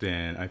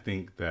 then I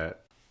think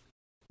that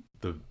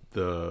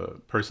the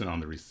person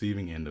on the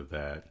receiving end of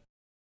that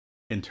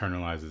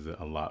internalizes it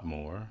a lot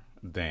more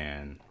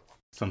than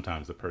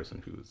sometimes the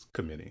person who's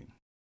committing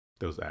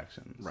those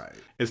actions. Right.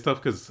 It's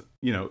tough because,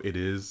 it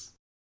is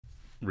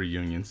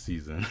reunion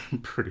season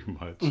pretty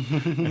much.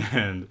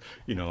 And,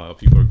 a lot of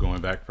people are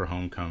going back for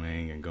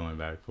homecoming and going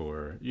back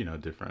for,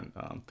 different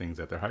things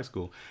at their high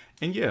school.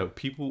 And yeah,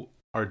 people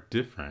are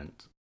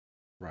different.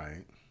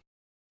 Right.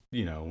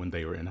 When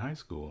they were in high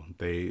school,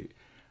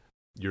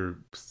 you're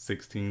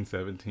 16,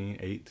 17,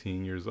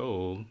 18 years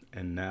old,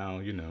 and now,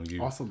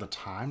 you also the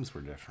times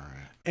were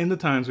different. And the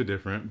times were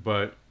different,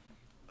 but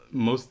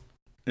most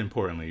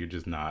importantly, you're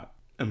just not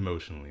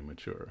emotionally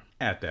mature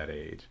at that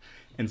age.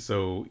 And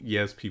so,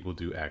 yes, people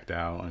do act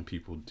out and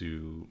people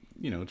do,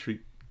 treat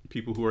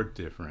people who are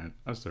different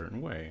a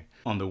certain way.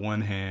 On the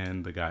one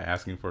hand, the guy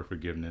asking for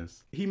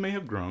forgiveness, he may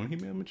have grown, he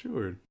may have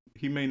matured.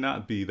 He may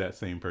not be that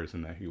same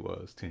person that he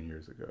was 10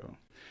 years ago.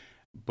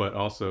 But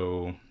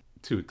also,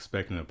 to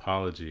expect an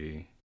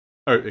apology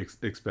or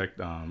expect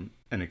an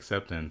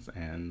acceptance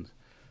and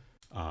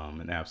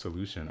an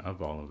absolution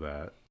of all of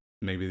that,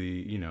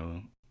 maybe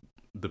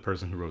the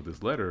person who wrote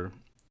this letter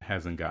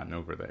hasn't gotten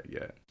over that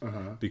yet.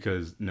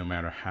 Because no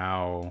matter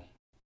how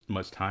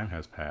much time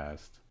has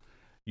passed,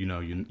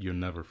 you'll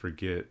never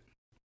forget.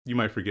 You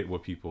might forget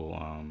what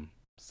people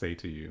say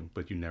to you,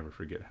 but you never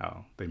forget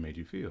how they made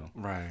you feel.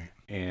 Right.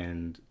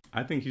 And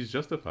I think he's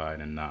justified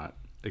in not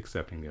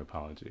accepting the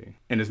apology.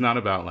 And it's not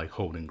about like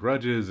holding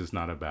grudges. It's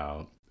not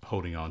about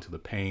holding on to the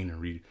pain and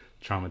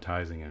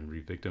re-traumatizing and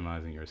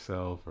re-victimizing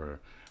yourself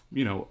or,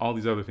 all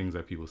these other things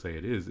that people say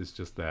it is. It's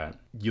just that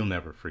you'll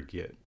never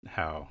forget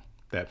how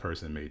that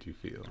person made you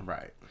feel.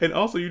 Right. And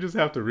also you just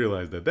have to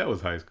realize that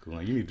was high school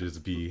and you need to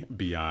just be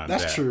beyond that.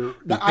 That's true.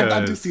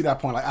 I do see that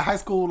point. Like at high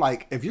school,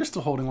 like if you're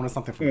still holding on to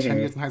something from 10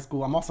 years in high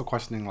school, I'm also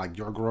questioning like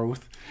your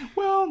growth.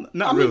 Well,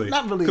 not really.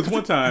 Not really. Because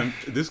one time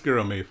this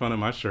girl made fun of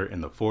my shirt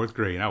in the 4th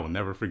grade and I will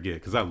never forget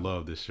because I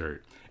love this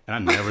shirt. And I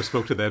never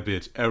spoke to that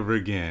bitch ever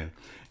again.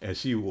 And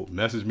she will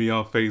message me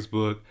on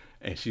Facebook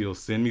and she'll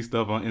send me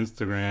stuff on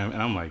Instagram.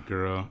 And I'm like,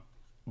 girl,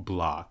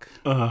 block.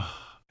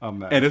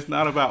 And it's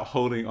not about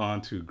holding on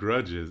to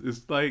grudges.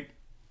 It's like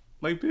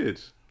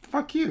bitch.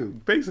 Fuck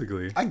you.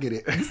 Basically. I get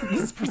it. This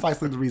is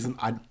precisely the reason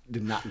I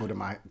did not go to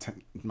my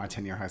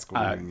 10-year high school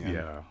reunion.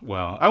 Yeah.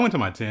 Well, I went to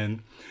my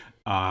 10,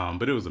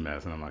 but it was a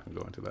mess, and I'm not going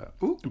to go into that.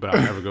 Ooh. But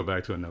I'll never go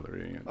back to another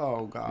reunion.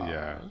 Oh, God.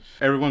 Yeah.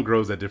 Everyone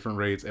grows at different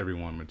rates.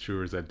 Everyone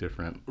matures at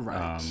different,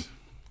 right.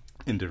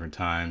 In different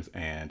times.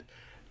 And,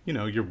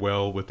 you're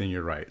well within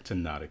your right to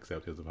not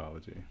accept his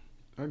apology.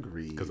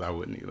 Agreed. Because I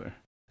wouldn't either.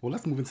 Well,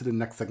 let's move into the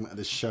next segment of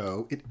the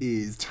show. It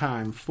is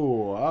time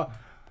for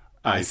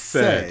I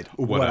Said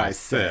What I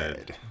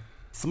Said.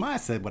 So my I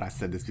Said What I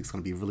Said this week's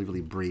going to be really,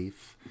 really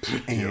brief.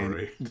 And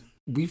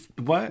right.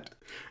 What?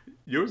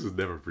 Yours is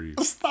never brief.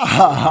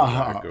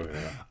 Stop. Go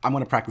ahead. I'm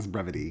going to practice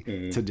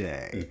brevity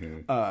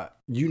today.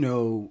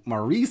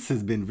 Maurice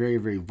has been very,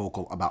 very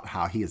vocal about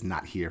how he is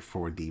not here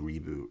for the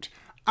reboot.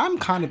 I'm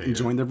kind of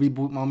enjoying the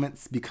reboot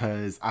moments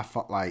because I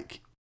felt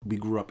like we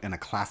grew up in a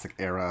classic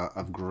era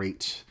of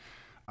great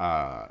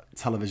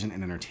television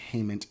and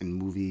entertainment and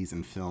movies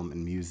and film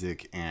and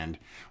music, and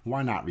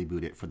why not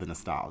reboot it for the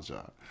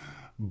nostalgia?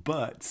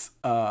 But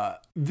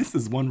this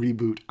is one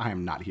reboot I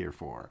am not here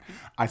for.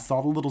 I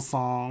saw the little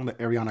song that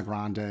Ariana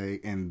Grande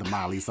and the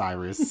Miley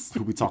Cyrus,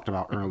 who we talked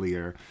about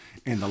earlier,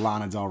 and the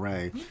Lana Del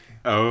Rey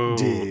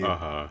did.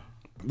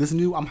 This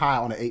new I'm High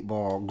on an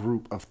 8-Ball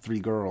group of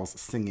 3 girls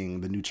singing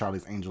the new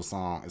Charlie's Angels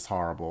song is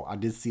horrible. I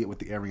did see it with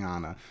the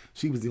Ariana.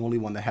 She was the only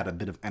one that had a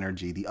bit of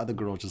energy. The other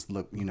girls just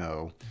looked,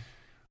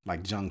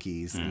 like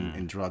junkies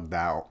and drugged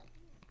out.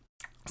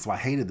 So I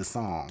hated the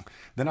song.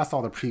 Then I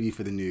saw the preview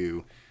for the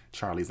new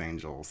Charlie's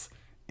Angels,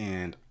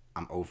 and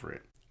I'm over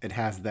it. It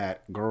has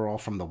that girl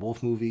from the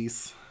Wolf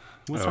movies.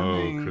 What's her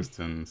name?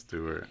 Kristen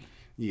Stewart.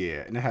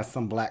 Yeah, and it has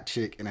some black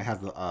chick, and it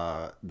has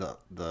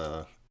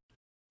the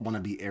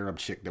wannabe Arab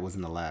chick that was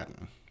in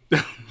Aladdin.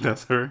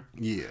 That's her?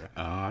 Yeah.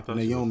 Oh, I thought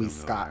Naomi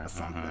Scott or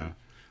something.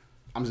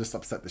 I'm just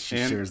upset that she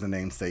shares the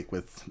namesake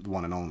with the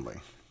one and only.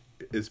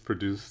 It's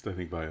produced, I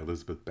think, by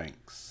Elizabeth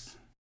Banks.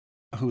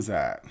 Who's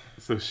that?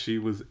 So she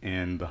was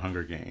in The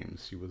Hunger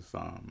Games. She was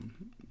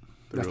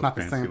That's not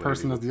the same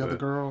person as the other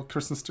girl,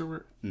 Kristen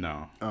Stewart?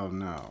 No. Oh,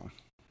 no.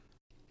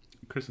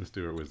 Kristen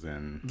Stewart was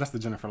in... That's the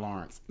Jennifer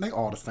Lawrence. They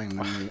all the same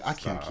to me. I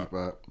can't keep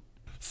up.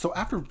 So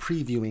after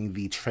previewing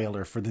the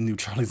trailer for the new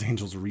Charlie's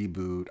Angels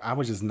reboot, I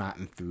was just not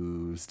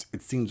enthused.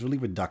 It seems really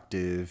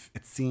reductive.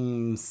 It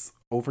seems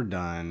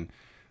overdone.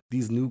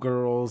 these new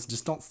girls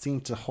just don't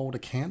seem to hold a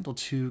candle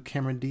to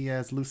Cameron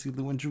Diaz, Lucy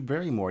Liu, and Drew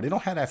Barrymore. They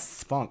don't have that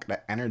spunk,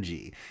 that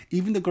energy.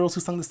 Even the girls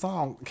who sung the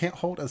song can't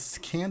hold a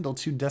candle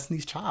to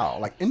Destiny's Child.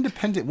 Like,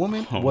 Independent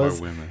Woman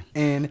was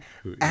an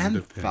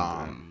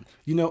anthem.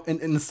 You know,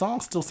 and the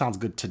song still sounds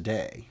good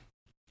today.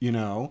 You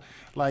know?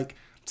 Like,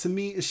 to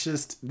me, it's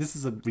just, this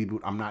is a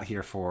reboot I'm not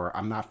here for.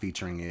 I'm not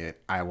featuring it.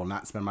 I will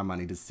not spend my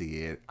money to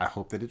see it. I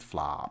hope that it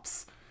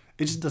flops.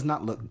 It just does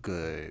not look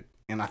good.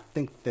 And I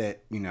think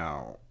that, you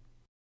know,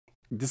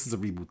 this is a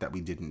reboot that we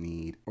didn't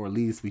need, or at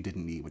least we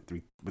didn't need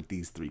with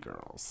these three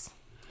girls.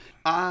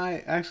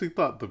 I actually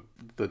thought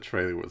the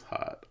trailer was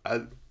hot.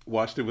 I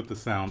watched it with the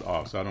sound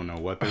off, so I don't know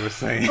what they were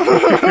saying.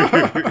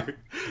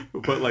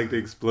 But like the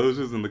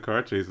explosions and the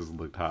car chases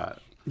looked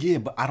hot. Yeah,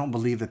 but I don't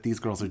believe that these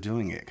girls are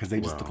doing it because they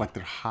just look like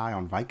they're high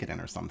on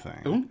Vicodin or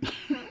something.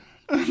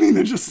 I mean,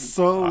 they're just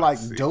so like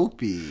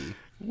dopey.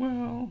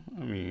 Well,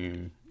 I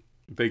mean,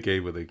 they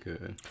gave what they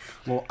could.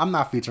 Well, I'm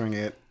not featuring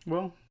it.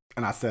 Well.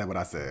 And I said what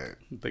I said.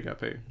 They got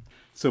paid.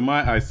 So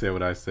my I said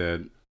what I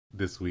said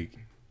this week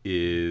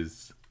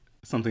is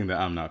something that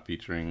I'm not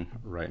featuring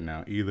right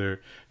now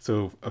either.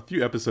 So a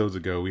few episodes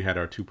ago, we had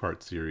our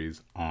 2-part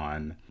series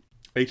on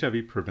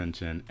HIV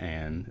prevention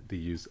and the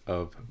use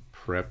of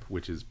PrEP,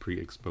 which is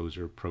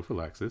pre-exposure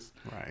prophylaxis.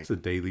 Right. It's a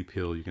daily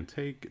pill you can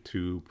take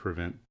to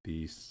prevent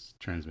the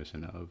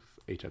transmission of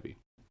HIV.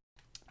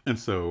 And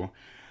so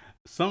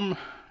some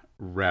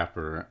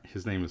rapper,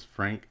 his name is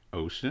Frank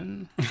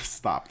Ocean.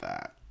 Stop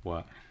that.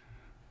 What?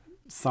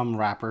 Some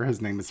rapper,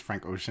 his name is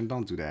Frank Ocean.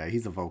 Don't do that.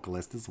 He's a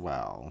vocalist as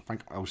well.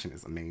 Frank Ocean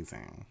is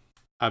amazing.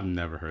 I've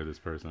never heard this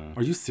person.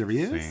 Are you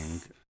serious?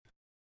 Sing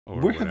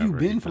Where have you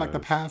been for like the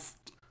past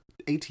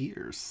 8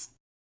 years?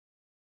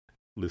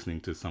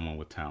 Listening to someone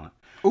with talent.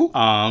 Ooh.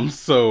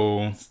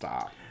 So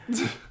stop.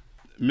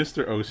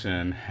 Mr.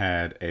 Ocean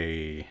had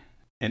an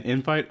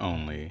invite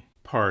only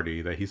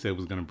party that he said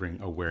was going to bring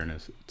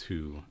awareness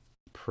to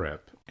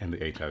PrEP and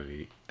the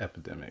HIV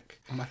epidemic.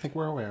 I think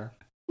we're aware.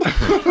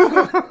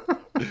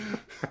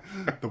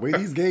 The way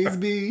these gays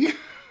be.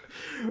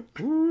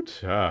 Ooh,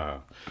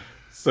 child.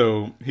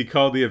 So he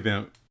called the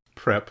event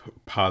PrEP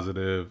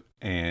Positive,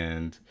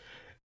 and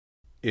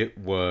it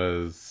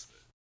was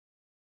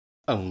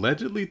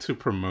allegedly to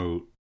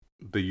promote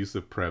the use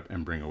of PrEP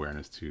and bring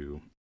awareness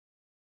to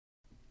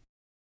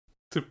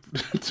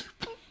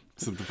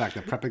So the fact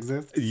that PrEP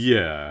exists?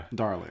 Yeah.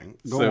 Darling,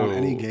 go on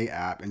any gay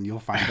app and you'll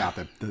find out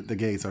that the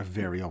gays are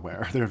very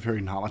aware. They're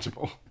very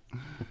knowledgeable.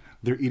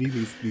 They're eating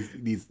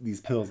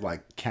these pills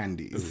like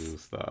candies. Ooh,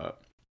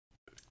 stop.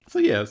 So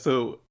yeah,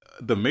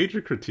 the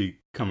major critique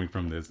coming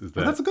from this is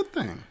that... Well, that's a good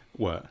thing.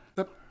 What?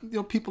 That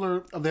people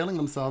are availing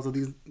themselves of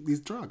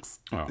these drugs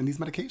and these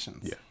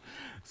medications. Yeah.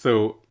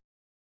 So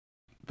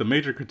the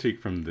major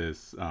critique from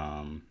this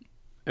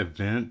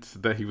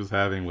event that he was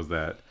having was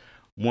that,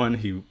 one,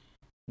 he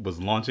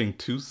was launching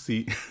two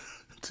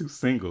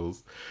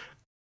singles,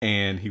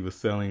 and he was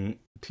selling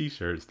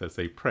T-shirts that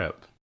say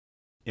PrEP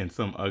in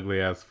some ugly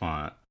ass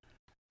font.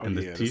 And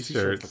the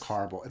T-shirts, the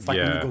cardboard. It's like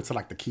when you go to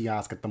like the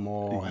kiosk at the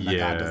mall, and the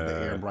guy does the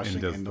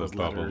airbrushing in those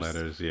bubble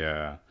letters.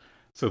 Yeah.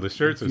 So the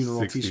shirts are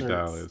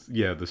 $60.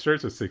 Yeah, the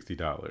shirts are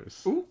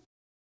 $60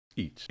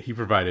 each. He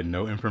provided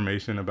no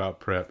information about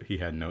PrEP. He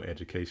had no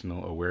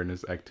educational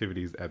awareness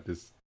activities at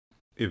this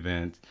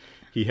event.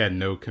 He had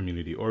no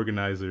community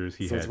organizers.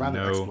 He had it's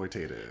rather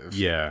exploitative.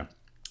 Yeah.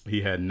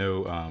 He had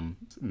no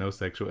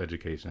sexual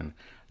education,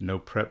 no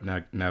PrEP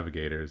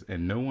navigators,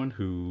 and no one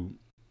who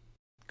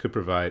could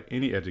provide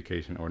any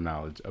education or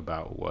knowledge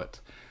about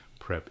what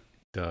PrEP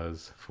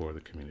does for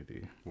the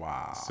community.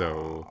 Wow.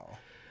 So,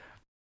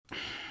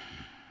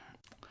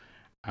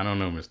 I don't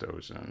know, Mr.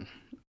 Ocean,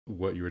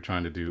 what you were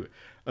trying to do,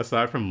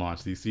 aside from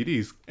launch these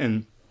CDs.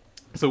 And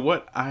so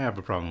what I have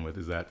a problem with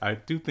is that I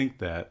do think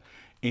that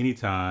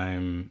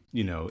anytime,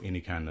 any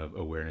kind of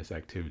awareness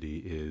activity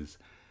is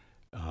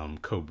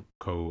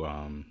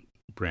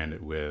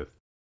branded with,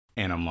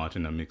 and I'm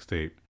launching a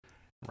mixtape,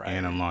 right,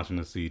 and I'm launching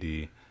a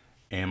CD,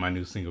 and my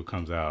new single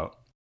comes out,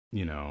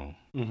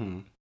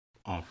 on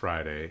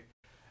Friday.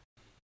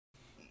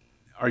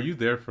 Are you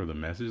there for the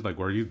message? Like,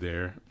 were you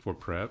there for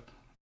PrEP?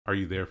 Are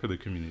you there for the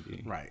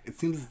community? Right. It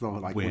seems as though,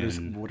 like,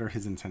 what are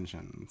his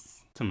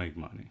intentions? To make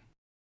money.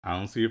 I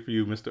don't see it for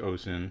you, Mr.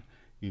 Ocean.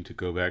 You need to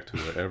go back to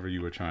whatever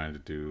you were trying to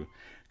do.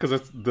 Because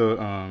that's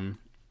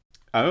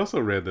I also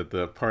read that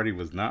the party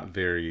was not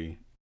very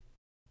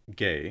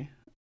gay,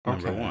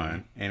 number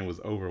one, and it was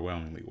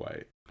overwhelmingly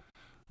white.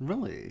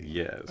 Really?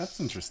 Yes. That's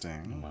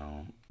interesting.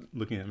 Well,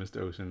 looking at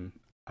Mr. Ocean,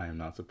 I am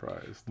not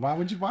surprised. Why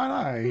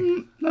not?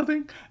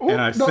 Nothing.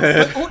 And I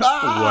said what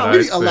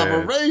I said.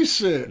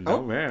 Elaboration.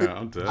 No, man,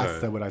 I'm done. I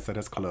said what I said.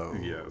 That's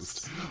closed.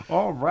 Yes.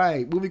 All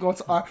right. Moving on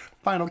to our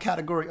final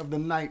category of the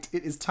night.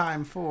 It is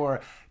time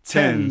for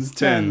tens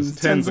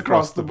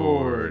across the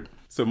board.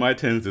 So my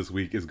tens this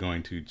week is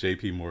going to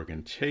JP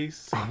Morgan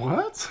Chase.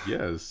 What?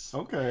 Yes.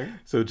 Okay.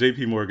 So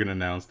JP Morgan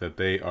announced that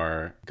they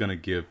are going to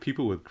give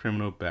people with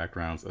criminal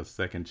backgrounds a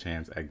second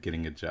chance at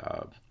getting a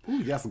job.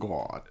 Ooh, yes,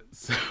 God.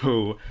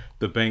 So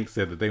the bank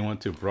said that they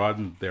want to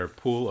broaden their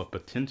pool of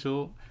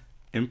potential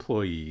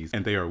employees,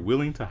 and they are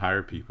willing to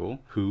hire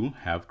people who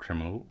have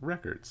criminal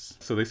records.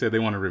 So they said they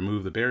want to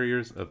remove the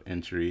barriers of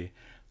entry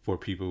for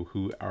people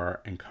who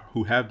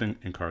have been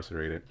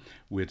incarcerated,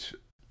 which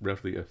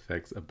roughly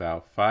affects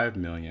about 5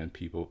 million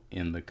people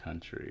in the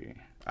country.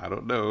 I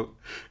don't know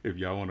if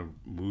y'all want to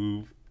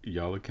move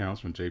y'all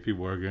accounts from JP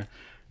Morgan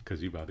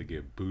because you about to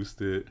get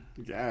boosted.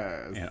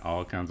 Yes. And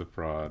all kinds of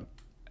fraud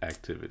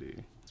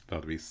activity. It's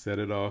about to be set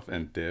it off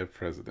and dead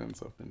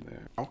presidents up in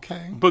there.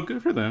 Okay. But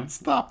good for them.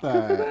 Stop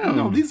that. Good for them.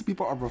 No, these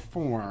people are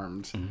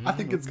reformed. I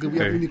think it's good.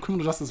 We need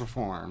criminal justice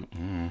reform.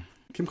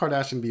 Kim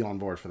Kardashian be on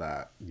board for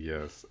that.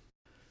 Yes.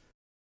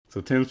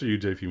 So 10s for you,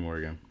 JP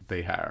Morgan.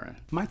 They hiring.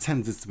 My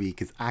 10s this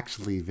week is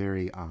actually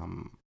very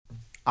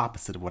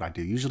opposite of what I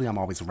do. Usually I'm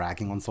always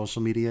ragging on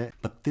social media,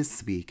 but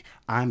this week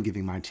I'm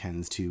giving my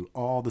 10s to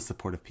all the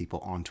supportive people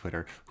on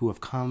Twitter who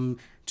have come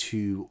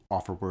to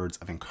offer words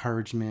of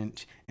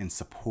encouragement and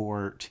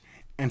support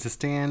and to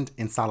stand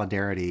in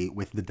solidarity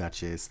with the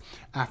Duchess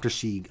after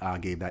she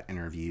gave that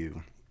interview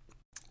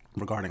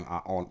regarding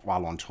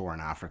while on tour in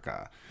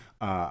Africa.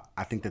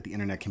 I think that the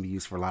internet can be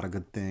used for a lot of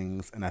good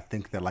things. And I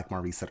think that, like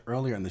Maurice said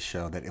earlier in the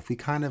show, that if we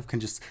kind of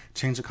can just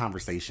change the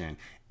conversation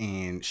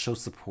and show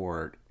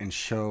support and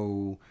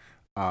show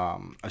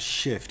a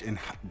shift in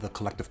the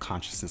collective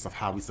consciousness of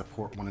how we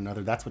support one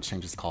another, that's what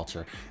changes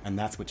culture. And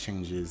that's what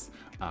changes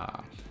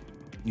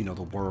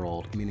the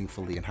world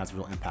meaningfully and has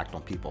real impact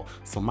on people.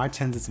 So my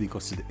 10 this week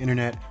goes to the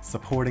internet,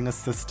 supporting a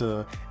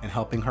sister and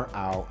helping her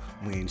out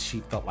when she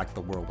felt like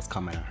the world was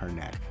coming at her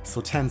neck.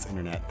 So 10's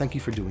internet, thank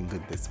you for doing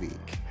good this week.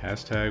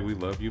 # we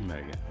love you,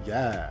 Megan.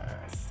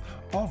 Yes.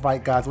 All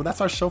right, guys. Well,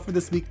 that's our show for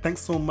this week.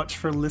 Thanks so much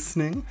for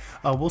listening.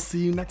 We'll see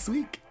you next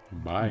week.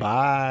 Bye.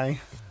 Bye.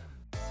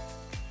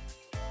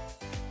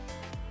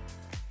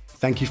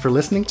 Thank you for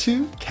listening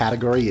to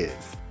Category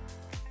Is.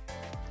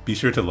 Be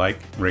sure to like,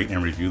 rate,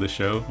 and review the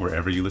show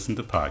wherever you listen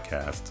to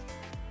podcasts.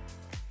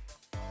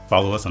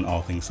 Follow us on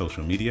all things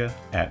social media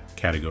at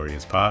Category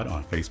Is Pod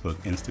on Facebook,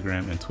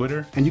 Instagram, and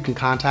Twitter. And you can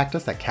contact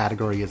us at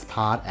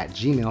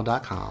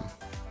categoryispod@gmail.com.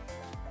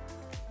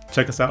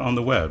 Check us out on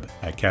the web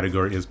at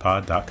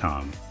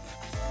categoryispod.com.